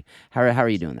country? How are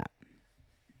you doing that?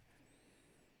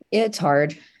 It's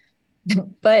hard,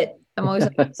 but I'm always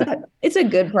like, it's a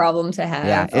good problem to have.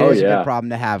 Yeah, it is a good problem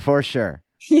to have for sure.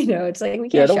 It's like we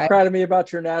can't. Don't cry to me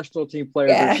about your national team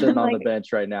players that are sitting on the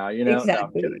bench right now.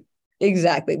 Exactly. No,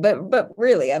 exactly. But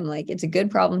really, I'm like, it's a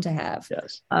good problem to have.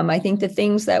 Yes. I think the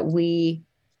things that we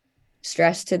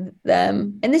stress to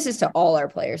them, and this is to all our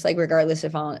players, like regardless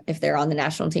if they're on the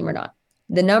national team or not,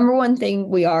 the number one thing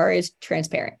we are is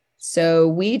transparent. So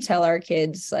we tell our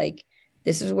kids, like,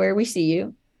 this is where we see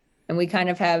you, and we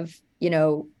kind of have,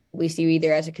 we see you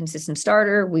either as a consistent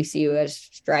starter, we see you as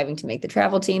striving to make the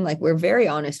travel team. Like, we're very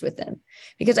honest with them,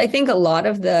 because I think a lot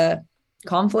of the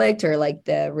conflict or like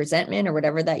the resentment or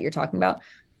whatever that you're talking about,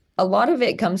 a lot of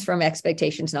it comes from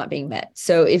expectations not being met.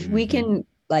 So if we can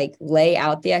like lay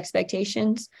out the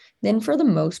expectations, then for the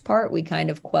most part, we kind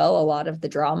of quell a lot of the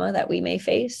drama that we may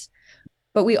face.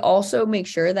 But we also make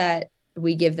sure that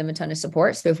we give them a ton of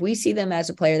support. So if we see them as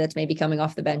a player that's maybe coming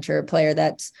off the bench or a player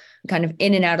that's kind of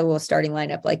in and out of the starting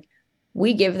lineup, like,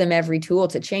 we give them every tool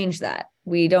to change that.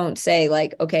 We don't say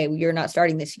like, okay, you're not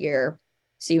starting this year,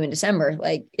 see you in December.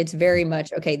 Like, it's very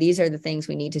much, okay, these are the things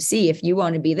we need to see. If you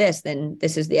want to be this, then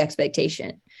this is the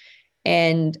expectation.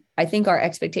 And I think our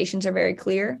expectations are very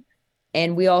clear.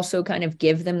 And we also kind of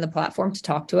give them the platform to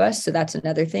talk to us. So that's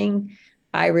another thing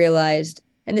I realized.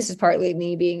 And this is partly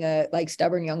me being a like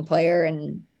stubborn young player,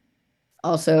 and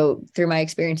also through my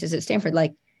experiences at Stanford,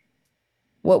 like,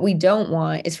 what we don't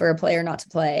want is for a player not to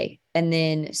play and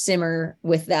then simmer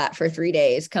with that for 3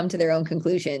 days, come to their own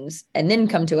conclusions, and then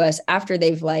come to us after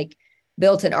they've like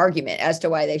built an argument as to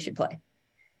why they should play.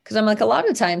 Because I'm like, a lot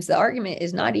of times the argument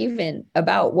is not even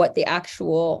about what the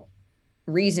actual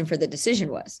reason for the decision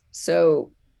was.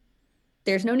 So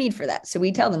there's no need for that. So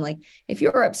we tell them, like, if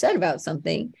you're upset about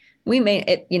something, we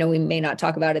may not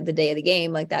talk about it the day of the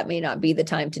game. Like, that may not be the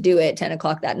time to do it, 10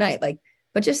 o'clock that night. Like,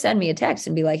 but just send me a text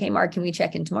and be like, hey, Mark, can we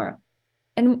check in tomorrow?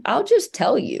 And I'll just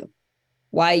tell you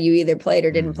why you either played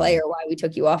or didn't play, or why we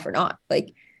took you off or not.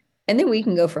 Like, and then we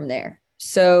can go from there.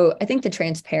 So I think the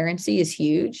transparency is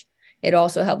huge. It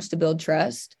also helps to build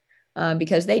trust,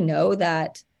 because they know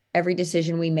that every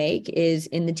decision we make is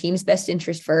in the team's best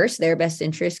interest first, their best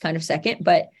interest kind of second.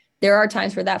 But there are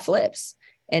times where that flips.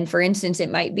 And for instance,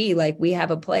 it might be like we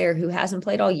have a player who hasn't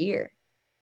played all year.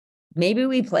 Maybe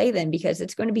we play them because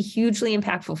it's going to be hugely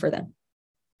impactful for them.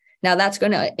 Now that's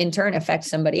going to in turn affect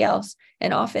somebody else.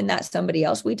 And often that somebody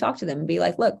else, we talk to them and be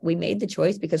like, look, we made the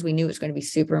choice because we knew it was going to be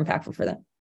super impactful for them.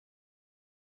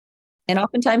 And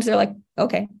oftentimes they're like,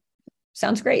 okay,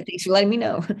 sounds great. Thanks for letting me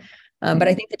know. But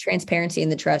I think the transparency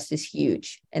and the trust is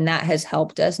huge. And that has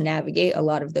helped us navigate a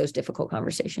lot of those difficult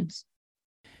conversations.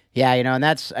 Yeah, and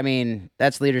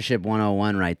that's leadership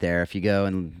 101 right there. If you go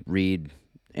and read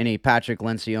any Patrick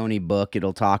Lencioni book,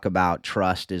 it'll talk about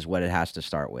trust is what it has to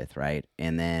start with, right?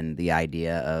 And then the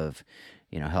idea of,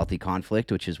 healthy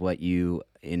conflict, which is what you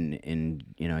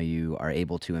you are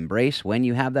able to embrace when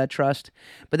you have that trust.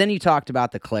 But then you talked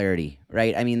about the clarity,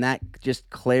 right? I mean, that just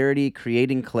clarity,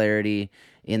 creating clarity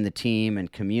in the team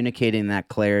and communicating that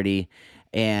clarity,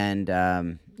 and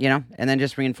and then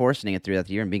just reinforcing it throughout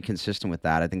the year and being consistent with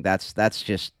that. I think that's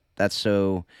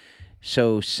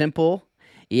so simple,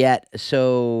 yet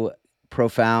so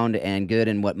profound and good,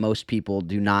 and what most people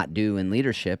do not do in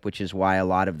leadership, which is why a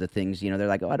lot of the things, they're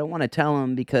like, oh, I don't want to tell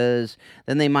them because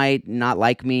then they might not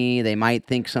like me, they might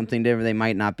think something different, they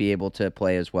might not be able to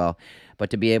play as well. But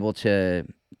to be able to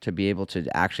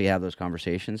actually have those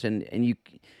conversations, and you,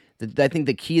 I think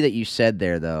the key that you said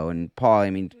there, though, and Paul, I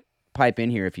mean, pipe in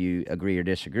here if you agree or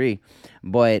disagree,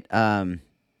 but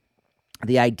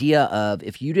the idea of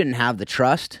if you didn't have the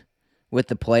trust with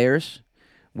the players,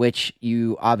 which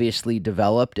you obviously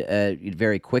developed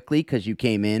very quickly because you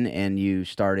came in and you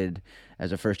started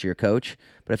as a first-year coach.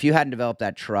 But if you hadn't developed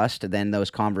that trust, then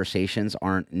those conversations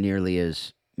aren't nearly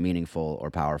as meaningful or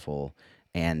powerful,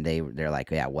 and they're like,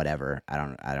 yeah, whatever. I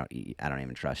don't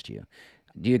even trust you.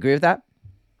 Do you agree with that?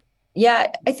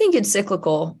 Yeah, I think it's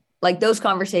cyclical. Like those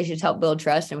conversations help build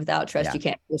trust, and without trust, you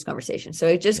can't have those conversations. So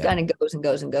it just kind of goes and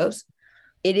goes and goes.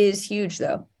 It is huge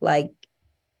though. Like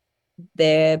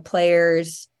the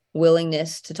players'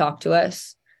 willingness to talk to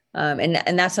us.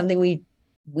 And that's something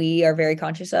we are very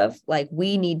conscious of. Like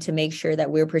we need to make sure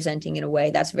that we're presenting in a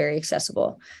way that's very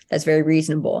accessible, that's very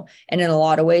reasonable. And in a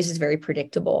lot of ways, it's very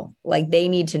predictable. Like they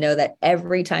need to know that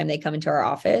every time they come into our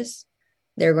office,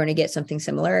 they're going to get something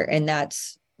similar. And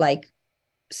that's like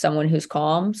someone who's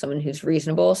calm, someone who's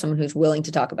reasonable, someone who's willing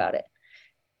to talk about it.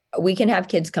 We can have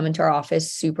kids come into our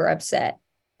office super upset.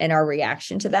 And our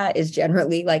reaction to that is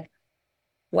generally like,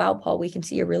 wow, Paul, we can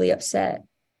see you're really upset.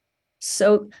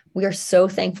 So we are so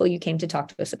thankful you came to talk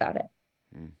to us about it.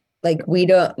 Like we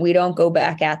don't go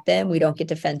back at them. We don't get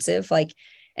defensive. Like,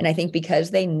 and I think because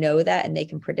they know that and they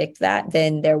can predict that,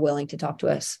 then they're willing to talk to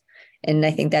us. And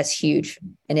I think that's huge.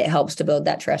 And it helps to build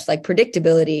that trust. Like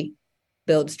predictability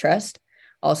builds trust.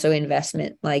 Also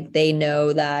investment. Like they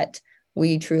know that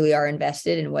we truly are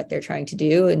invested in what they're trying to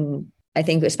do. And I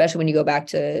think especially when you go back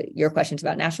to your questions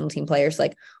about national team players,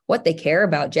 like what they care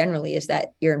about generally is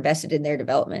that you're invested in their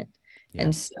development. Yeah.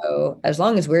 And so as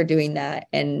long as we're doing that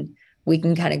and we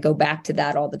can kind of go back to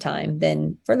that all the time,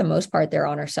 then for the most part, they're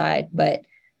on our side. But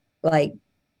like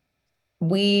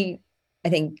I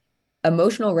think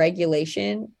emotional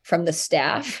regulation from the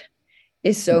staff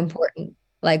is so important.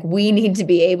 Like we need to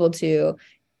be able to,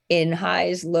 in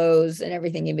highs, lows, and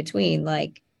everything in between,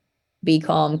 like be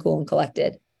calm, cool, and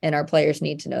collected. And our players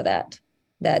need to know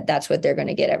that's what they're going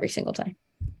to get every single time.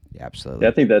 Yeah, absolutely. Yeah,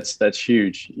 I think that's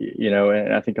huge,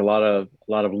 and I think a lot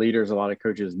of leaders, a lot of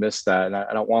coaches miss that. And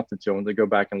I don't want them to. I want to go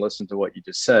back and listen to what you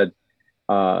just said.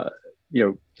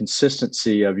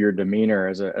 Consistency of your demeanor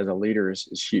as a leader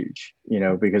is huge,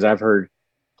 because I've heard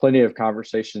plenty of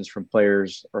conversations from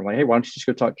players or like, hey, why don't you just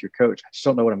go talk to your coach? I just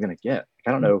don't know what I'm going to get.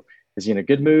 I don't know. Is he in a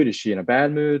good mood? Is she in a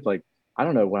bad mood? Like, I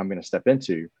don't know what I'm going to step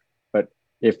into. But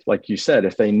if, like you said,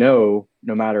 if they know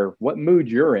no matter what mood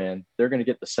you're in, they're going to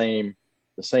get the same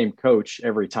coach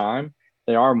every time,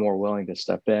 they are more willing to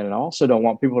step in. And I also don't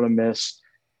want people to miss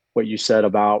what you said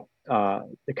about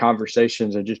the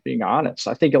conversations and just being honest.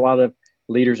 I think a lot of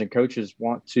leaders and coaches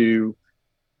want to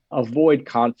avoid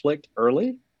conflict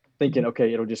early, thinking,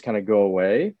 okay, it'll just kind of go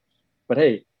away. But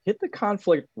hey, hit the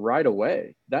conflict right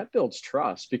away. That builds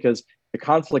trust, because the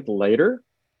conflict later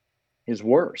is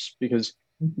worse, because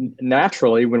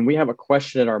naturally when we have a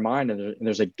question in our mind and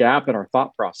there's a gap in our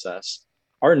thought process,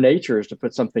 our nature is to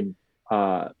put something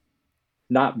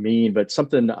not mean, but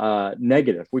something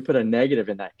negative. We put a negative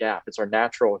in that gap. It's our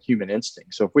natural human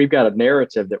instinct. So if we've got a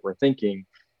narrative that we're thinking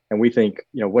and we think,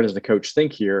 what does the coach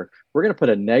think here? We're going to put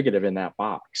a negative in that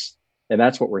box. And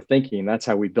that's what we're thinking. That's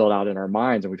how we build out in our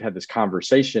minds. And we've had this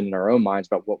conversation in our own minds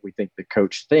about what we think the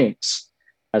coach thinks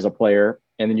as a player.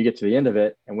 And then you get to the end of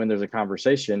it. And when there's a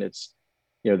conversation, it's,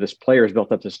 this player has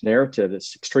built up this narrative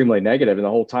that's extremely negative. And the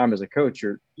whole time as a coach,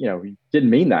 you didn't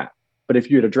mean that. But if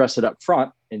you had addressed it up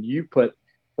front and you put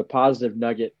the positive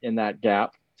nugget in that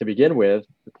gap to begin with,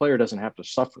 the player doesn't have to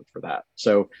suffer for that.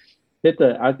 So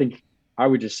I think I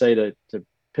would just say to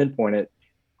pinpoint it,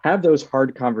 have those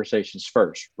hard conversations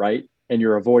first, right? And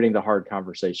you're avoiding the hard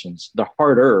conversations, the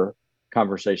harder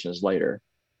conversations later.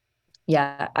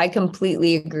 Yeah, I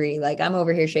completely agree. Like I'm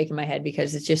over here shaking my head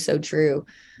because it's just so true.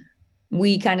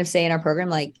 We kind of say in our program,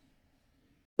 like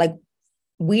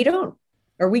we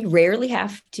rarely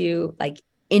have to like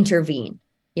intervene,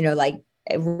 like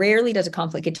rarely does a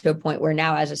conflict get to a point where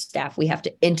now as a staff, we have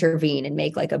to intervene and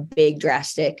make like a big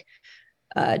drastic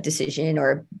decision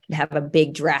or have a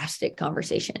big drastic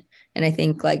conversation. And I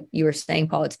think like you were saying,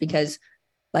 Paul, it's because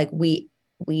like we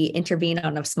intervene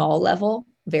on a small level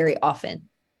very often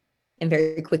and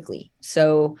very quickly.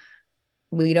 So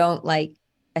we don't like,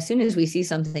 as soon as we see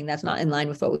something that's not in line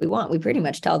with what we want, we pretty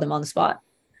much tell them on the spot.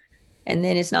 And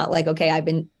then it's not like,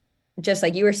 okay, just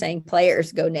like you were saying,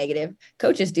 players go negative,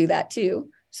 coaches do that too.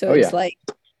 So it's like,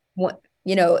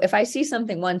 if I see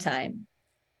something one time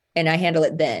and I handle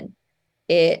it then,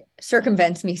 it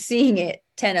circumvents me seeing it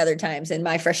 10 other times and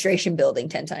my frustration building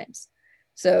 10 times.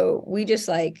 So we just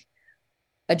like,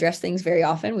 address things very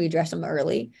often. We address them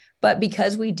early, but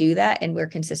because we do that and we're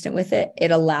consistent with it,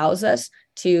 it allows us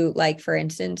to, like, for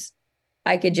instance,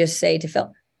 I could just say to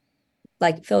Phil,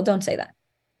 like, Phil, don't say that.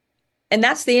 And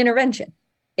that's the intervention.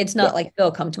 It's not like,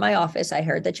 Phil, come to my office. I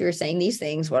heard that you were saying these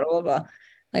things, blah, blah, blah.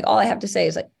 Like, all I have to say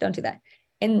is like, don't do that.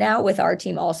 And now with our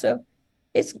team also,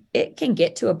 it can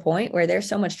get to a point where there's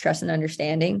so much trust and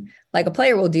understanding. Like, a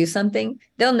player will do something,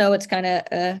 they'll know it's kind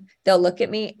of, they'll look at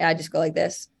me, I just go like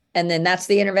this. And then that's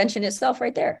the intervention itself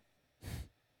right there.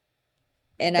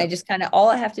 And I just kind of, all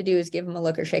I have to do is give them a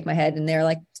look or shake my head. And they're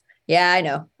like, yeah, I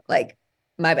know, like,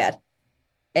 my bad.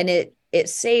 And it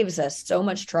saves us so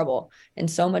much trouble and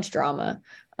so much drama.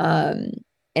 And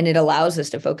it allows us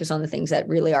to focus on the things that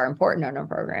really are important on our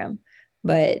program.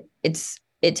 But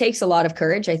it takes a lot of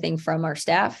courage, I think, from our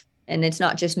staff. And it's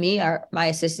not just me, my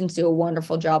assistants do a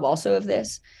wonderful job also of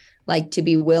this, like, to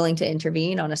be willing to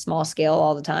intervene on a small scale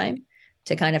all the time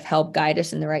to kind of help guide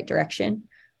us in the right direction.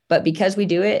 But because we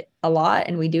do it a lot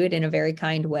and we do it in a very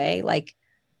kind way, like,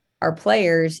 our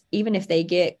players, even if they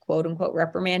get quote unquote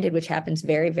reprimanded, which happens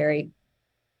very, very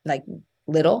like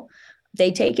little,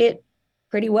 they take it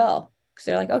pretty well because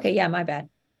they're like, okay, yeah, my bad.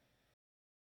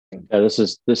 Yeah, this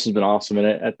has been awesome.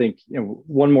 And I think,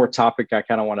 one more topic I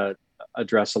kind of want to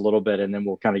address a little bit, and then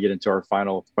we'll kind of get into our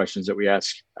final questions that we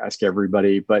ask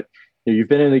everybody. But you've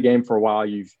been in the game for a while.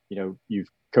 You've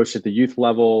coached at the youth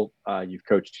level. You've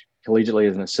coached collegiately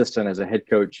as an assistant, as a head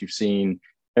coach. You've seen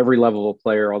every level of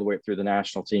player all the way up through the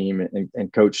national team,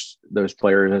 and coached those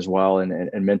players as well,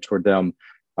 and mentored them.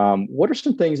 What are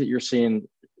some things that you're seeing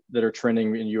that are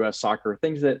trending in U.S. soccer,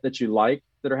 things that you like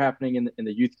that are happening in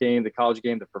the youth game, the college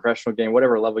game, the professional game,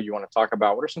 whatever level you want to talk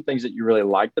about? What are some things that you really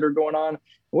like that are going on?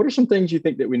 What are some things you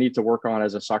think that we need to work on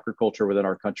as a soccer culture within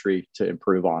our country to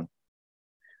improve on?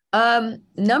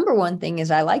 Number one thing is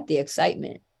I like the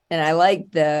excitement and I like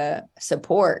the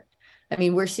support. I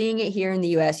mean, we're seeing it here in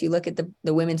the US. You look at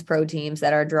the women's pro teams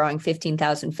that are drawing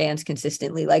 15,000 fans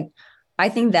consistently. Like, I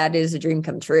think that is a dream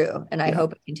come true. And I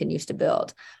hope it continues to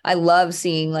build. I love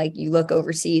seeing, like, you look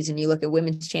overseas and you look at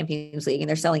Women's Champions League and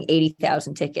they're selling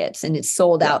 80,000 tickets and it's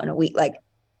sold out in a week. Like,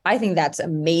 I think that's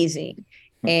amazing.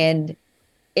 And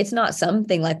it's not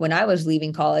something like when I was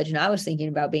leaving college and I was thinking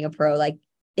about being a pro, like,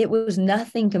 it was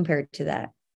nothing compared to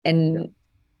that. And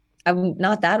I'm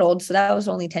not that old, so that was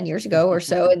only 10 years ago or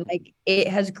so. And like, it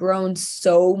has grown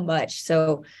so much.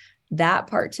 So that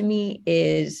part to me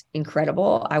is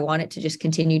incredible. I want it to just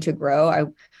continue to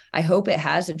grow. I hope it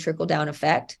has a trickle down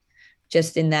effect,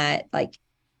 just in that, like,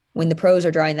 when the pros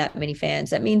are drawing that many fans,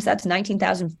 that means that's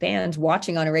 19,000 fans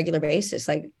watching on a regular basis.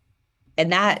 Like,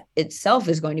 and that itself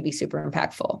is going to be super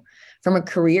impactful. From a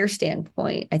career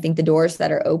standpoint, I think the doors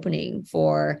that are opening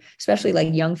for especially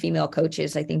like young female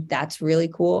coaches, I think that's really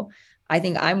cool. I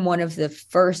think I'm one of the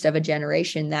first of a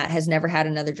generation that has never had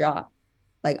another job.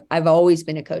 Like, I've always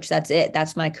been a coach. That's it.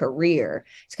 That's my career.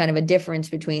 It's kind of a difference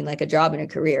between like a job and a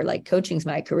career. Like, coaching's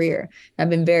my career. I've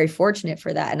been very fortunate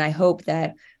for that. And I hope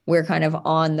that we're kind of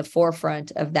on the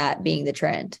forefront of that being the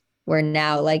trend, where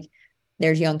now, like,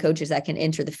 there's young coaches that can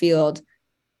enter the field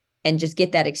and just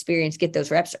get that experience, get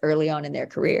those reps early on in their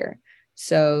career.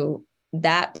 So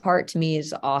that part to me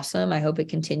is awesome. I hope it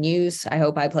continues. I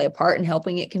hope I play a part in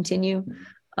helping it continue.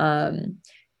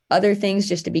 Other things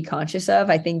just to be conscious of,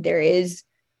 I think there is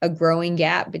a growing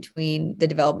gap between the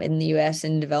development in the US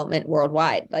and development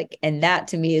worldwide. Like, and that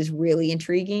to me is really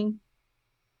intriguing.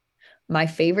 My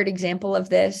favorite example of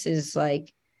this is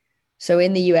like, so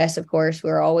in the US, of course,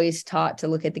 we're always taught to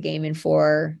look at the game in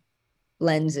 4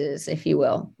 lenses, if you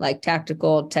will, like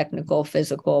tactical, technical,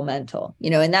 physical, mental,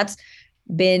 and that's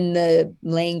been the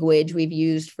language we've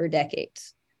used for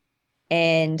decades.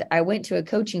 And I went to a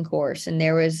coaching course and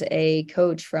there was a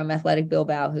coach from Athletic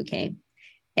Bilbao who came,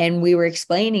 and we were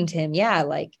explaining to him,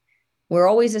 like, we're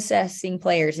always assessing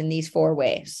players in these 4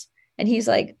 ways. And he's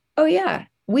like, oh yeah,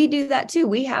 we do that too.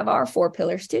 We have our 4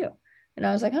 pillars too. And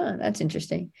I was like, that's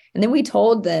interesting. And then we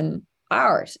told them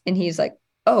ours, and he's like,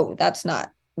 oh, that's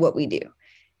not what we do.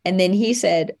 And then he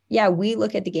said, yeah, we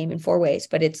look at the game in 4 ways,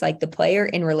 but it's like the player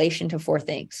in relation to 4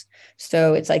 things.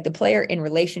 So it's like the player in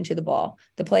relation to the ball,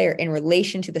 the player in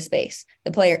relation to the space,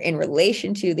 the player in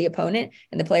relation to the opponent,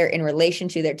 and the player in relation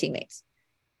to their teammates.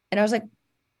 And I was like,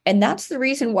 and that's the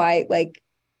reason why, like,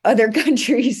 other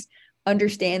countries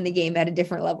understand the game at a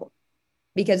different level.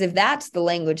 Because if that's the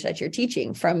language that you're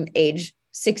teaching from age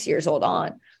 6 years old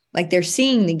on, like, they're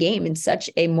seeing the game in such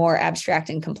a more abstract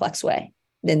and complex way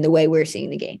than the way we're seeing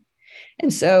the game.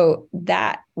 And so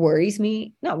that worries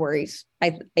me, not worries.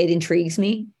 It intrigues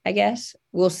me, I guess.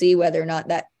 We'll see whether or not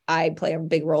that I play a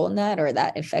big role in that or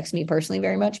that affects me personally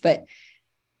very much, but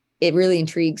it really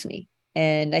intrigues me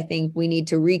And I think we need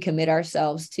to recommit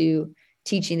ourselves to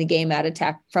teaching the game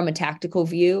from a tactical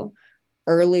view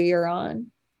earlier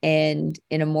on and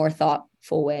in a more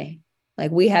thoughtful way.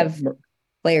 Like we have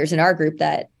players in our group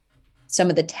that some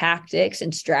of the tactics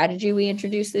and strategy we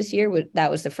introduced this year,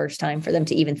 that was the first time for them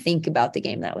to even think about the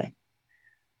game that way.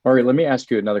 All right, let me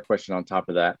ask you another question on top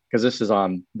of that, because this has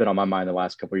been on my mind the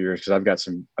last couple of years, because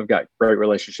I've got great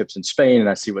relationships in Spain, and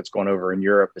I see what's going over in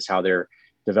Europe is how they're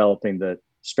developing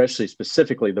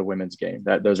specifically the women's game.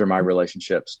 Those are my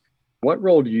relationships. What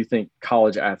role do you think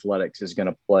college athletics is going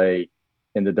to play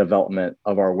in the development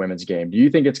of our women's game? Do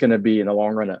you think it's going to be in the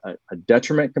long run a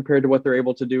detriment compared to what they're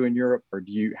able to do in Europe? Or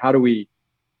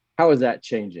how is that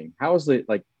changing? How is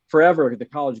forever the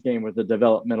college game was the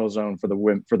developmental zone for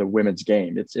the women's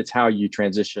game. It's how you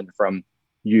transition from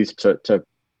youth to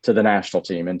the national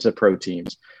team and to pro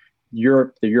teams.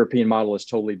 The European model is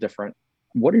totally different.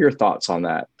 What are your thoughts on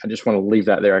that? I just want to leave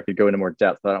that there. I could go into more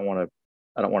depth, but I don't want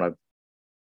to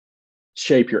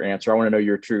shape your answer. I want to know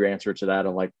your true answer to that.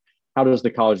 And how does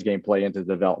the college game play into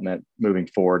development moving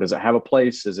forward? Does it have a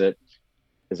place? Is it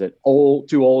too old?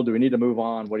 Do we need to move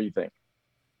on? What do you think?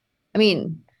 I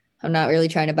mean, I'm not really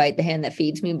trying to bite the hand that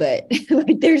feeds me, but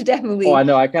there's definitely. Oh, I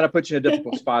know. I kind of put you in a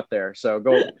difficult spot there. So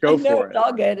go for it. It's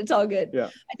all good. It's all good. Yeah.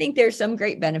 I think there's some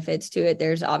great benefits to it.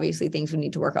 There's obviously things we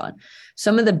need to work on.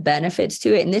 Some of the benefits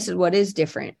to it, and this is what is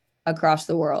different across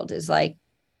the world, is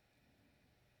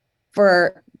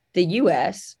for the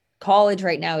US, college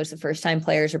right now is the first time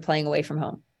players are playing away from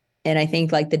home. And I think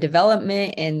the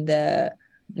development and the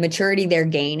maturity they're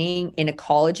gaining in a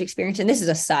college experience, and this is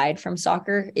aside from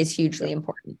soccer, is hugely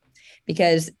important.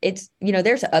 Because it's,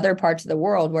 there's other parts of the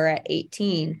world where at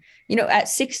 18, at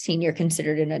 16, you're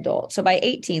considered an adult. So by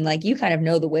 18, you kind of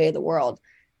know the way of the world.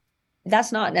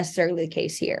 That's not necessarily the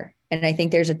case here. And I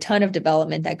think there's a ton of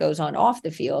development that goes on off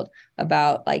the field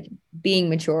about being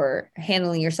mature,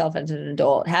 handling yourself as an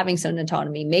adult, having some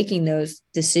autonomy, making those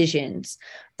decisions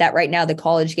that right now the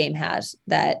college game has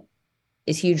that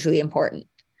is hugely important.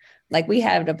 We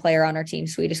had a player on our team,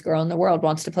 sweetest girl in the world,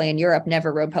 wants to play in Europe,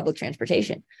 never rode public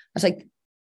transportation. I was like,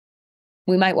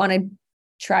 we might want to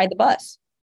try the bus.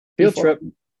 Field trip.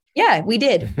 Yeah, we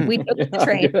did. We took the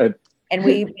train and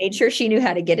we made sure she knew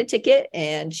how to get a ticket,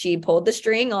 and she pulled the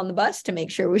string on the bus to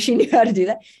make sure she knew how to do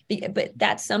that. But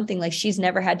that's something she's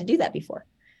never had to do that before.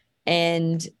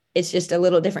 And it's just a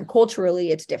little different. Culturally,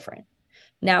 it's different.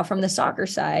 Now, from the soccer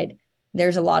side,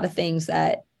 there's a lot of things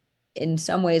that in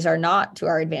some ways are not to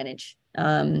our advantage.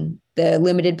 The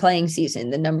limited playing season,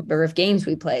 the number of games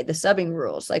we play, the subbing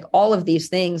rules, all of these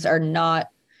things are not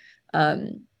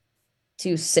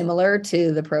too similar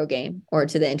to the pro game or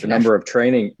to the international. The number of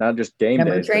training, not just game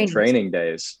days, but training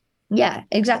days. Yeah,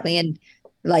 exactly. And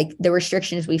the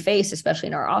restrictions we face, especially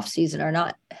in our off season, are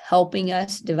not helping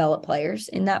us develop players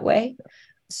in that way.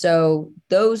 So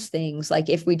those things,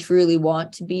 if we truly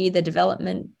want to be the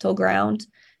developmental ground,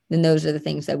 then those are the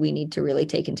things that we need to really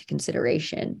take into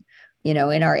consideration. In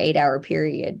our 8-hour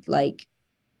period,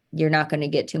 you're not going to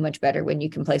get too much better when you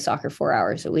can play soccer 4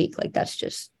 hours a week. That's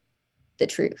just the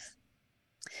truth.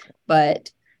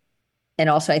 And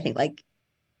also I think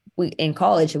we in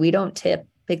college, we don't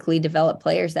typically develop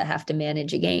players that have to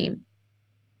manage a game,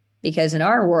 because in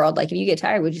our world, if you get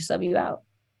tired, we just sub you out.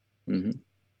 Mm-hmm.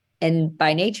 And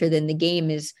by nature, then the game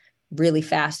is really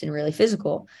fast and really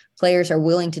physical. Players are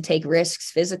willing to take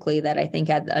risks physically that I think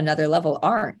at another level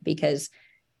aren't, because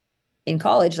in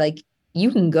college,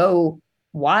 you can go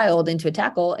wild into a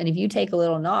tackle, and if you take a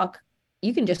little knock,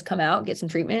 you can just come out, get some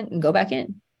treatment, and go back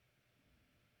in.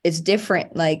 It's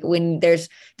different. When there's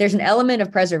an element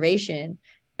of preservation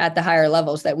at the higher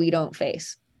levels that we don't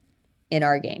face in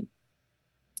our game.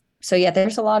 So yeah,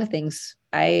 there's a lot of things.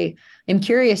 I am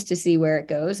curious to see where it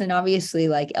goes. And obviously,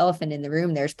 elephant in the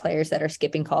room, there's players that are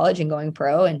skipping college and going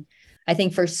pro. And I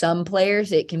think for some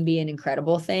players, it can be an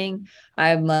incredible thing.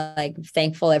 I'm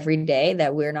thankful every day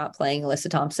that we're not playing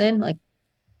Alyssa Thompson.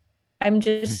 I'm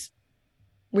just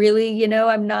really,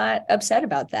 I'm not upset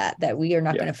about that we are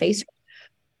not going to face her.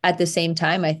 At the same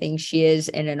time, I think she is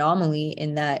an anomaly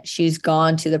in that she's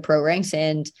gone to the pro ranks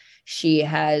and she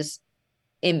has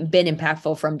been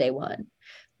impactful from day one.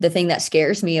 The thing that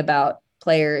scares me about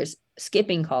players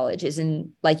skipping college is,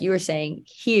 like you were saying,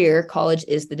 here, college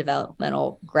is the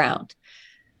developmental ground.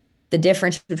 The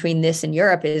difference between this and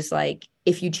Europe is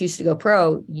if you choose to go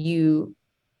pro, you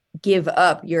give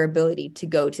up your ability to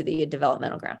go to the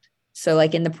developmental ground. So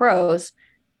in the pros,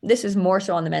 this is more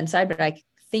so on the men's side, but I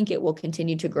think it will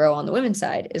continue to grow on the women's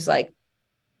side, is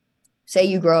say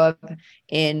you grow up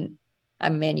in,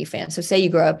 I'm a Man U fan. So say you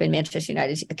grow up in Manchester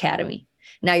United's academy.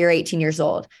 Now you're 18 years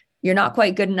old. you're not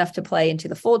quite good enough to play into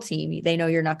the full team. They know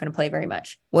you're not going to play very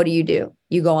much. What do?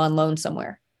 You go on loan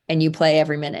somewhere and you play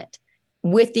every minute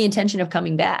with the intention of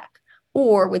coming back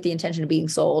or with the intention of being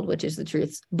sold, which is the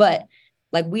truth. But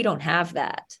like, we don't have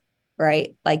that,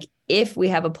 right? Like, if we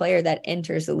have a player that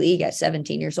enters the league at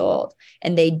 17 years old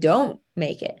and they don't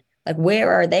make it, like,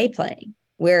 where are they playing?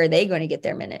 Where are they going to get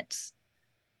their minutes?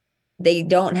 They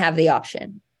don't have the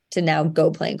option to now go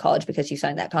play in college because you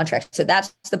signed that contract. So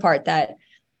that's the part that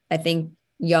I think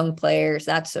young players,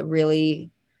 that's a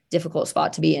really difficult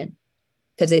spot to be in,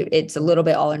 because it's a little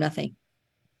bit all or nothing.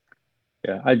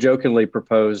 Yeah, I jokingly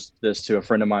proposed this to a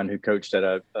friend of mine who coached at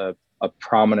a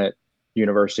prominent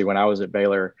university when I was at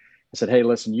Baylor. I said, hey,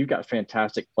 listen, you've got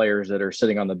fantastic players that are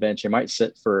sitting on the bench. They might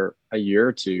sit for a year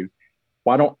or two.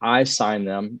 Why don't I sign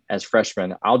them as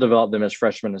freshmen? I'll develop them as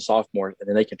freshmen and sophomores, and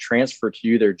then they can transfer to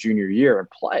you their junior year and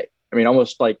play. I mean,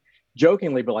 almost like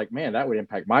jokingly, but like, man, that would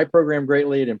impact my program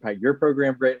greatly. It'd impact your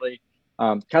program greatly.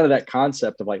 Kind of that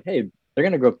concept of like, hey, they're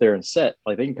going to go up there and sit.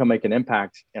 Like, they can come make an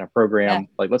impact in a program. Yeah.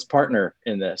 Like, let's partner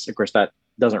in this. Of course, that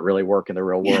doesn't really work in the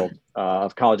real world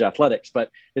of college athletics, but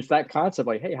it's that concept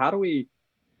like, hey, how do we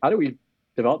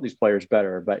develop these players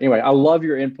better? But anyway, I love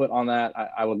your input on that.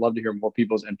 I would love to hear more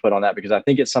people's input on that, because I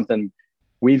think it's something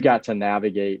we've got to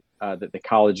navigate, that the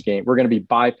college game, we're going to be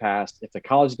bypassed if the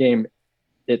college game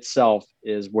itself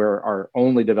is where our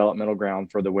only developmental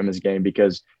ground for the women's game,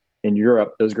 because in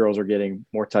Europe, those girls are getting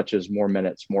more touches, more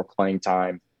minutes, more playing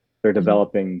time. They're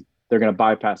developing, they're going to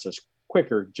bypass us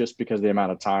quicker just because of the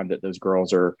amount of time that those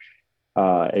girls are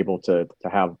able to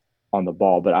have on the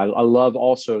ball. But I love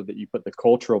also that you put the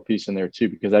cultural piece in there too,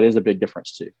 because that is a big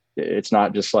difference too. It's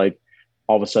not just like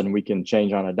all of a sudden we can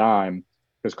change on a dime,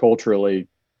 because culturally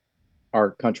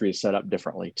our country is set up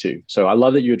differently too. So I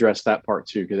love that you address that part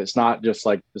too, because it's not just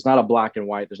like, it's not a black and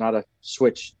white. There's not a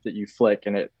switch that you flick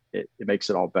and it makes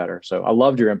it all better. So I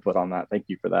loved your input on that. Thank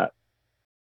you for that.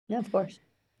 Yeah, of course.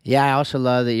 Yeah, I also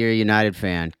love that you're a United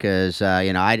fan, because I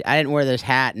didn't wear this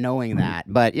hat knowing that,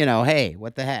 but hey,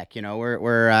 what the heck,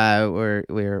 we're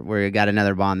got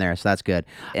another bond there, so that's good.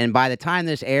 And by the time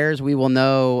this airs, we will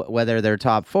know whether they're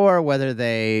top four, whether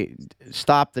they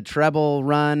stop the treble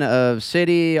run of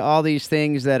City, all these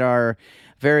things that are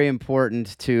very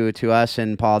important to us,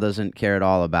 and Paul doesn't care at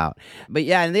all about. But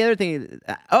yeah, and the other thing,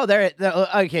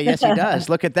 okay, yes, he does.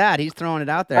 Look at that, he's throwing it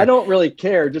out there. I don't really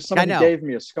care. Just somebody gave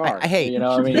me a scarf. Hey, you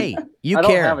care. I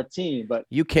don't have a team, but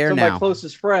you care some now. of my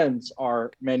closest friends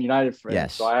are Man United friends,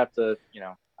 yes. So I have to,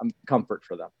 I'm comfort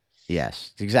for them.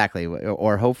 Yes, exactly.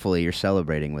 Or hopefully you're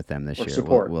celebrating with them this year.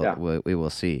 Support, we will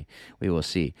see. We will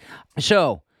see.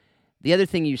 So, the other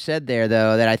thing you said there,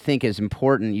 though, that I think is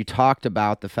important, you talked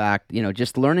about the fact,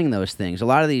 just learning those things. A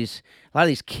lot of these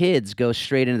kids go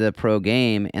straight into the pro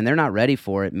game, and they're not ready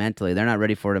for it mentally. They're not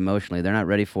ready for it emotionally. They're not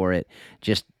ready for it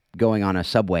just going on a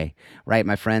subway, right?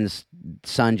 My friend's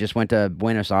son just went to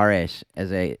Buenos Aires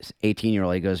as a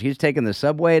 18-year-old. He goes, he's taking the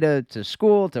subway to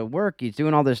school, to work. He's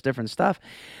doing all this different stuff.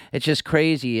 It's just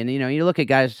crazy. And, you look at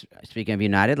guys, speaking of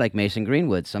United, like Mason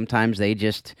Greenwood, sometimes they're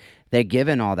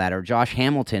given all that, or Josh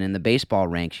Hamilton in the baseball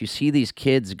ranks. You see these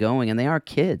kids going, and they are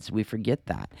kids. We forget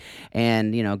that.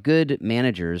 And, good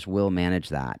managers will manage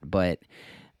that. But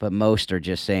most are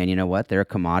just saying, you know what, they're a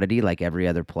commodity like every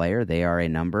other player. They are a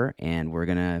number, and we're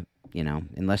going to,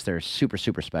 unless they're super,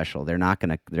 super special, they're not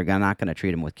going to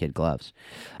treat them with kid gloves.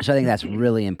 So I think that's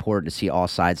really important to see all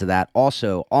sides of that.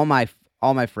 Also, all my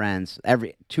friends,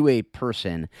 to a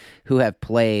person who have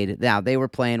played. Now, they were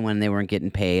playing when they weren't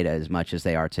getting paid as much as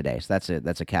they are today. So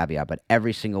that's a caveat. But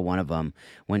every single one of them,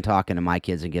 when talking to my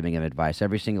kids and giving them advice,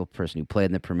 every single person who played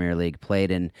in the Premier League,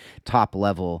 played in top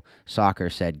level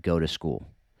soccer, said, go to school.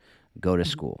 Go to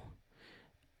school.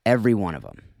 Every one of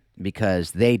them,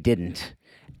 because they didn't.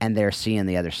 And they're seeing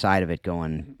the other side of it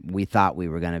going, we thought we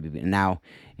were going to be. Now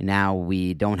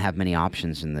we don't have many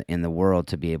options in the world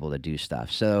to be able to do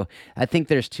stuff. So I think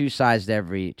there's two sides to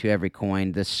every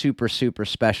coin. The super, super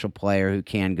special player who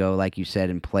can go, like you said,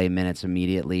 and play minutes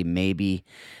immediately, maybe.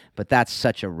 But that's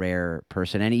such a rare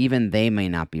person, and even they may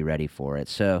not be ready for it.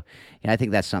 So I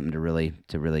think that's something to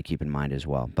really keep in mind as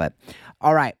well. But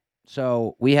all right.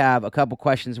 So we have a couple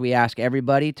questions we ask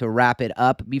everybody to wrap it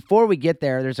up. Before we get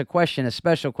there, there's a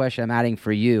special question I'm adding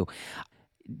for you.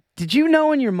 Did you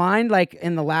know in your mind, like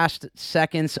in the last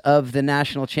seconds of the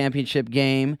national championship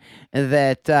game,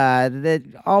 that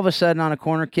all of a sudden on a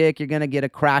corner kick you're going to get a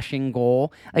crashing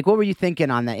goal? Like, what were you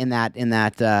thinking on that in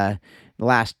that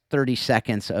last 30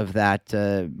 seconds of that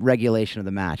regulation of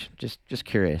the match? Just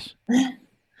curious.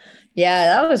 Yeah,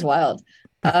 that was wild.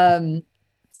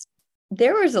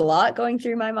 There was a lot going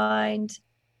through my mind.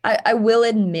 I will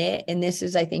admit, and this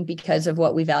is, I think, because of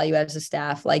what we value as a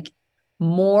staff, like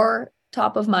more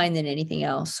top of mind than anything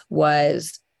else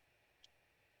was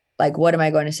like, what am I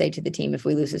going to say to the team if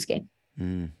we lose this game?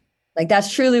 Like,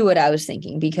 that's truly what I was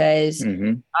thinking, because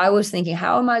I was thinking,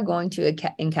 how am I going to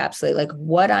encapsulate like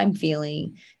what I'm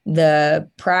feeling, the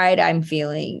pride I'm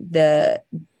feeling, the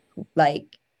like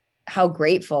how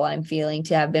grateful I'm feeling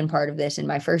to have been part of this in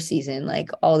my first season, like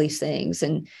all these things.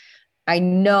 And I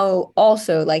know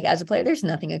also, like, as a player, there's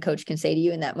nothing a coach can say to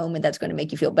you in that moment that's going to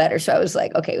make you feel better. So I was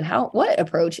like, okay, what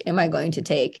approach am I going to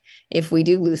take if we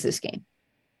do lose this game?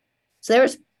 So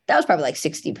that was probably like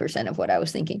 60% of what I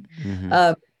was thinking.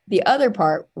 The other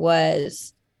part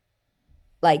was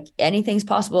like, anything's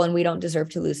possible and we don't deserve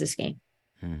to lose this game.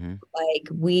 Like,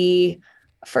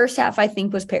 first half, I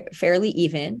think, was fairly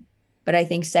even. But I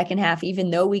think second half, even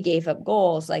though we gave up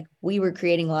goals, like, we were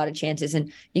creating a lot of chances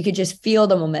and you could just feel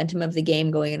the momentum of the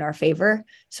game going in our favor.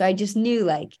 So I just knew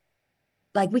like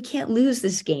we can't lose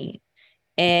this game.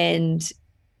 And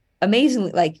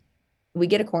amazingly, like, we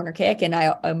get a corner kick, and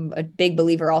I'm a big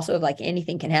believer also of like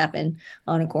anything can happen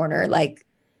on a corner. Like,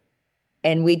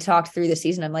 and we talked through the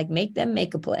season. I'm like, make them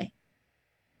make a play.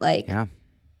 Like,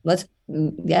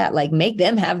 like make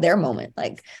them have their moment.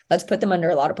 Like, let's put them under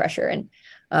a lot of pressure. And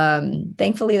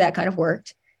thankfully that kind of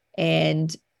worked,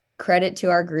 and credit to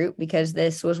our group, because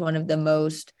this was one of the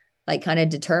most like kind of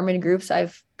determined groups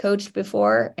I've coached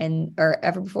before or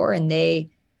ever before. And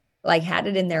they like had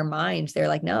it in their minds. They're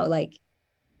like, no, like,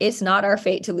 it's not our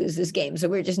fate to lose this game. So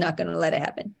we're just not going to let it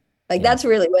happen. Like, that's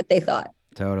really what they thought.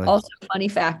 Totally. Also, funny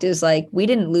fact is, like, we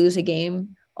didn't lose a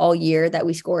game all year that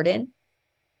we scored in.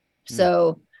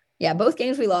 So yeah, both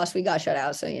games we lost, we got shut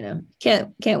out. So,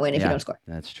 can't win if you don't score.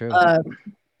 That's true.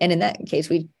 And in that case,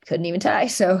 we couldn't even tie.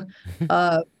 So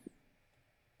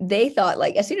they thought,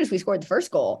 like, as soon as we scored the first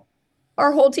goal,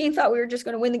 our whole team thought we were just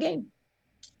going to win the game.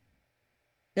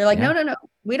 They're like, no,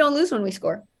 we don't lose when we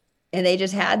score. And they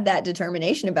just had that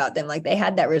determination about them. Like, they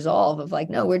had that resolve of like,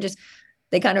 no,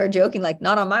 they kind of were joking, like,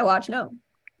 not on my watch. No,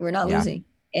 we're not losing.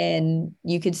 And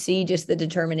you could see just the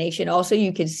determination. Also,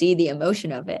 you could see the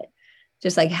emotion of it,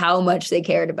 just like how much they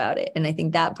cared about it. And I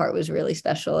think that part was really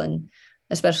special. And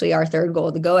especially our third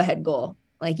goal, the go-ahead goal,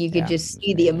 like, you could just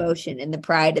see the emotion and the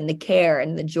pride and the care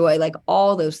and the joy, like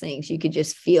all those things. You could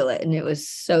just feel it. And it was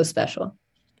so special.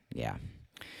 Yeah.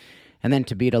 And then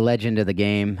to beat a legend of the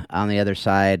game on the other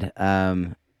side,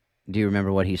 do you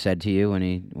remember what he said to you when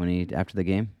he after the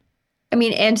game? I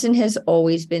mean, Anson has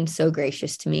always been so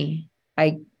gracious to me.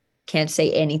 I can't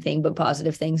say anything but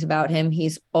positive things about him.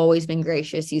 He's always been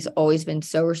gracious. He's always been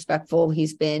so respectful.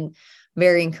 He's been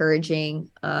very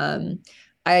encouraging.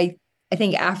 I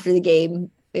think after the game,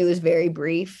 it was very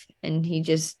brief, and he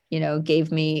just,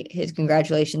 gave me his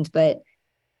congratulations. But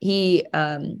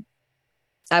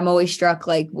I'm always struck,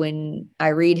 like, when I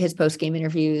read his post-game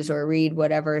interviews or read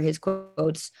whatever his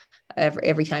quotes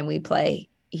every time we play,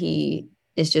 he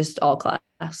is just all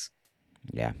class.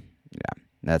 Yeah.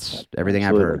 That's everything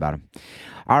I've heard about him.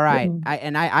 All right.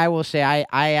 I will say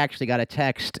I actually got a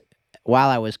text while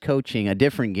I was coaching a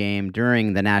different game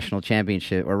during the national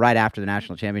championship, or right after the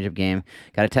national championship game.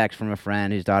 Got a text from a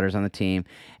friend whose daughter's on the team,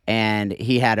 and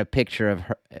he had a picture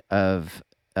of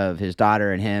his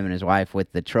daughter and him and his wife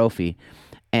with the trophy.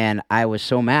 And I was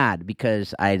so mad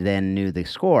because I then knew the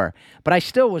score. But I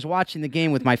still was watching the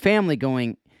game with my family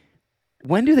going,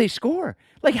 when do they score?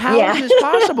 Like, how is this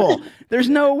possible? There's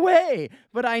no way.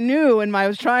 But I knew, and I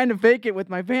was trying to fake it with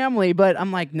my family, but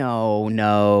I'm like, no.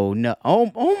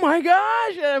 Oh my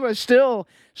gosh. And it was still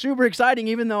super exciting,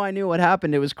 even though I knew what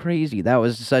happened. It was crazy. That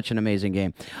was such an amazing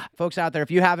game. Folks out there, if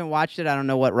you haven't watched it, I don't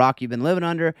know what rock you've been living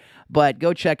under, but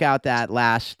go check out that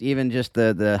even just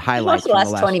the highlights. The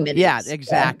last 20 minutes. Yeah,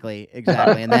 exactly.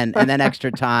 And then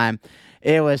extra time.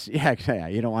 It was, you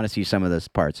don't want to see some of those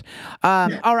parts.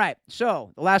 All right,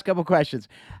 so the last couple questions.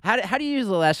 How do you use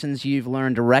the lessons you've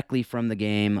learned directly from the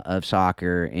game of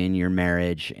soccer in your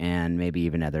marriage and maybe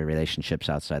even other relationships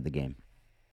outside the game?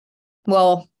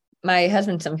 Well, my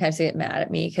husband sometimes gets mad at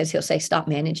me because he'll say, stop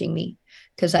managing me,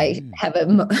 because I have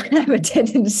a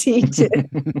tendency to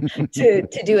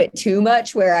do it too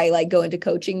much, where I like go into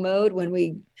coaching mode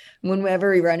whenever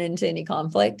we run into any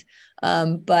conflict.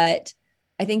 But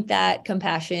I think that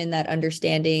compassion, that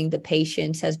understanding, the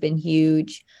patience has been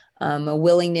huge. A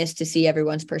willingness to see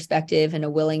everyone's perspective and a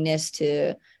willingness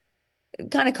to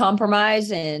kind of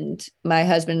compromise. And my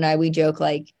husband and I, we joke,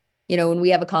 like, when we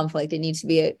have a conflict, it needs to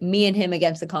be me and him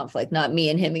against the conflict, not me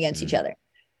and him against each other.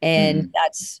 And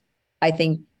that's, I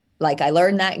think, like, I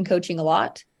learned that in coaching a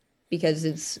lot,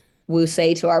 because we'll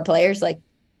say to our players, like,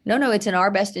 no, it's in our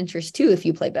best interest too if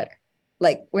you play better.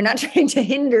 Like, we're not trying to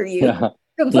hinder you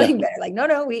from playing better. Like,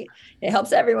 no, it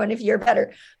helps everyone if you're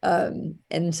better.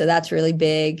 And so that's really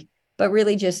big, but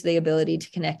really just the ability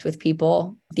to connect with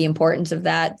people, the importance of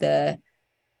that, the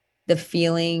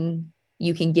feeling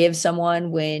you can give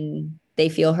someone when they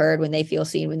feel heard, when they feel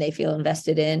seen, when they feel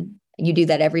invested in. You do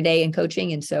that every day in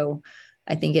coaching. And so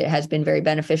I think it has been very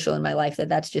beneficial in my life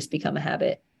that's just become a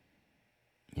habit.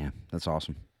 Yeah, that's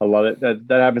awesome. I love it. That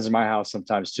happens in my house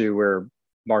sometimes too, where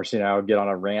Marcy and I would get on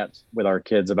a rant with our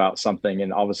kids about something,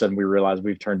 and all of a sudden we realize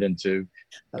we've turned into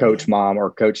coach mom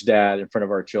or coach dad in front of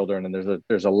our children, and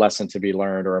there's a lesson to be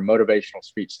learned or a motivational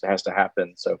speech that has to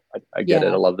happen. So I get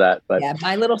it. I love that. But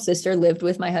my little sister lived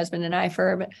with my husband and I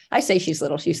I say she's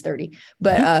little, she's 30,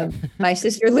 but my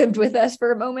sister lived with us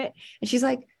for a moment, and she's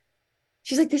like,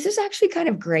 this is actually kind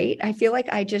of great. I feel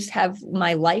like I just have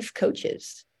my life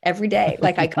coaches every day.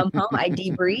 Like, I come home, I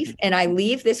debrief, and I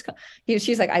leave this,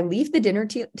 she's like, I leave the dinner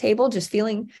table just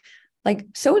feeling like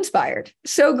so inspired,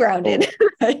 so grounded.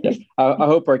 I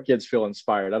hope our kids feel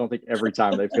inspired. I don't think every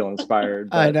time they feel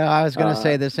inspired. But, I know. I was going to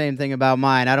say the same thing about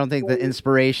mine. I don't think that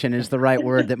inspiration is the right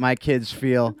word that my kids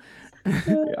feel.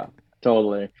 Yeah,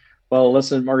 totally. Well,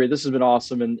 listen, Marguerite, this has been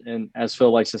awesome. And as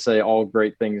Phil likes to say, all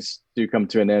great things do come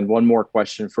to an end. One more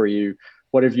question for you.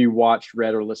 What have you watched,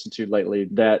 read, or listened to lately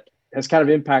that has kind of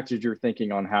impacted your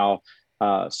thinking on how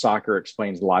soccer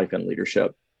explains life and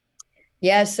leadership?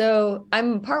 Yeah, so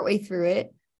I'm partway through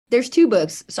it. There's 2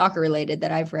 books soccer related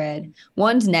that I've read.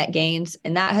 One's Net Gains,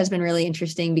 and that has been really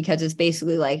interesting because it's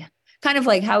basically like kind of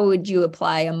like how would you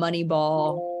apply a money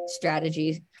ball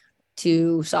strategy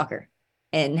to soccer,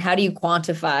 and how do you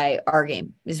quantify our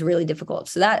game is really difficult.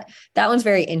 So that one's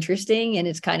very interesting, and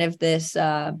it's kind of this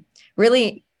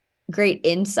really great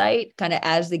insight kind of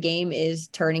as the game is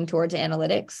turning towards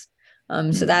analytics.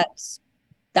 So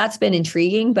that's been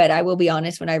intriguing, but I will be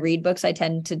honest, when I read books, I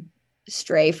tend to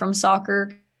stray from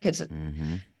soccer because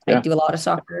I do a lot of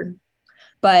soccer.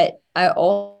 But I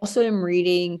also am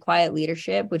reading Quiet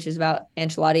Leadership, which is about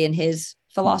Ancelotti and his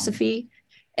philosophy.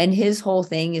 And his whole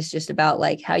thing is just about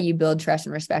like how you build trust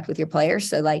and respect with your players.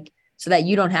 So that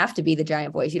you don't have to be the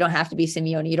giant voice. You don't have to be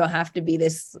Simeone. You don't have to be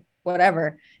this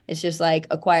whatever. It's just like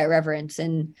a quiet reverence.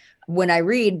 And when I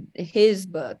read his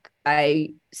book,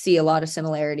 I see a lot of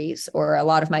similarities or a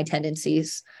lot of my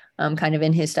tendencies kind of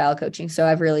in his style of coaching. So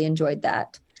I've really enjoyed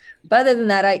that. But other than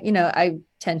that, I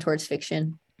tend towards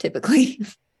fiction typically.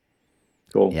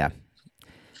 Cool. Yeah.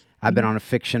 I've been on a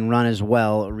fiction run as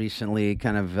well recently.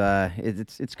 Kind of,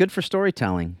 it's good for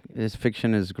storytelling.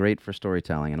 Fiction is great for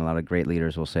storytelling, and a lot of great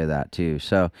leaders will say that too.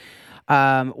 So,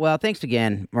 well, thanks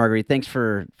again, Marguerite. Thanks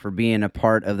for being a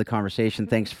part of the conversation.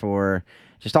 Thanks for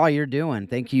just all you're doing.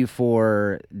 Thank you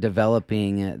for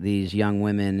developing these young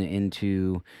women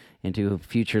into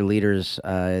future leaders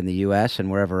in the U.S. and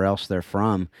wherever else they're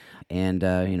from. And,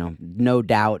 no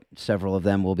doubt several of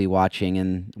them will be watching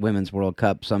in Women's World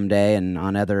Cup someday and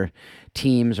on other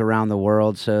teams around the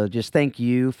world. So just thank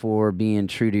you for being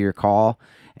true to your call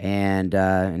and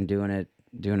doing it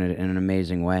in an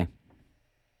amazing way.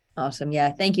 Awesome.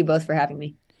 Yeah. Thank you both for having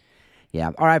me.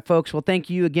 Yeah. All right, folks. Well, thank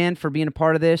you again for being a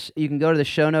part of this. You can go to the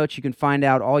show notes. You can find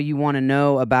out all you want to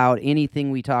know about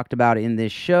anything we talked about in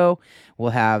this show.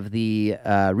 We'll have the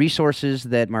resources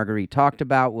that Marguerite talked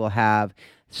about. We'll have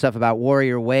stuff about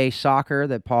Warrior Way Soccer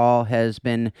that Paul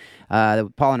and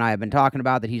I have been talking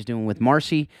about that he's doing with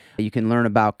Marcy. You can learn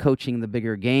about coaching the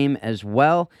bigger game as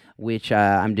well, which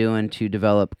I'm doing to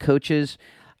develop coaches.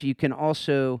 You can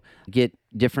also get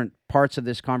different parts of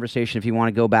this conversation if you want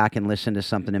to go back and listen to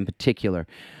something in particular.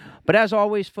 But as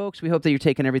always, folks, we hope that you're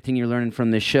taking everything you're learning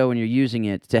from this show and you're using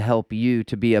it to help you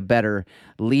to be a better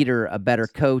leader, a better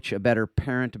coach, a better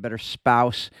parent, a better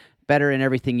spouse, better in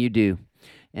everything you do.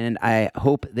 And I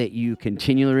hope that you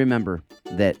continually remember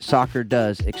that soccer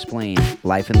does explain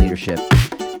life and leadership.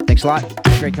 Thanks a lot.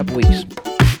 Have a great couple weeks.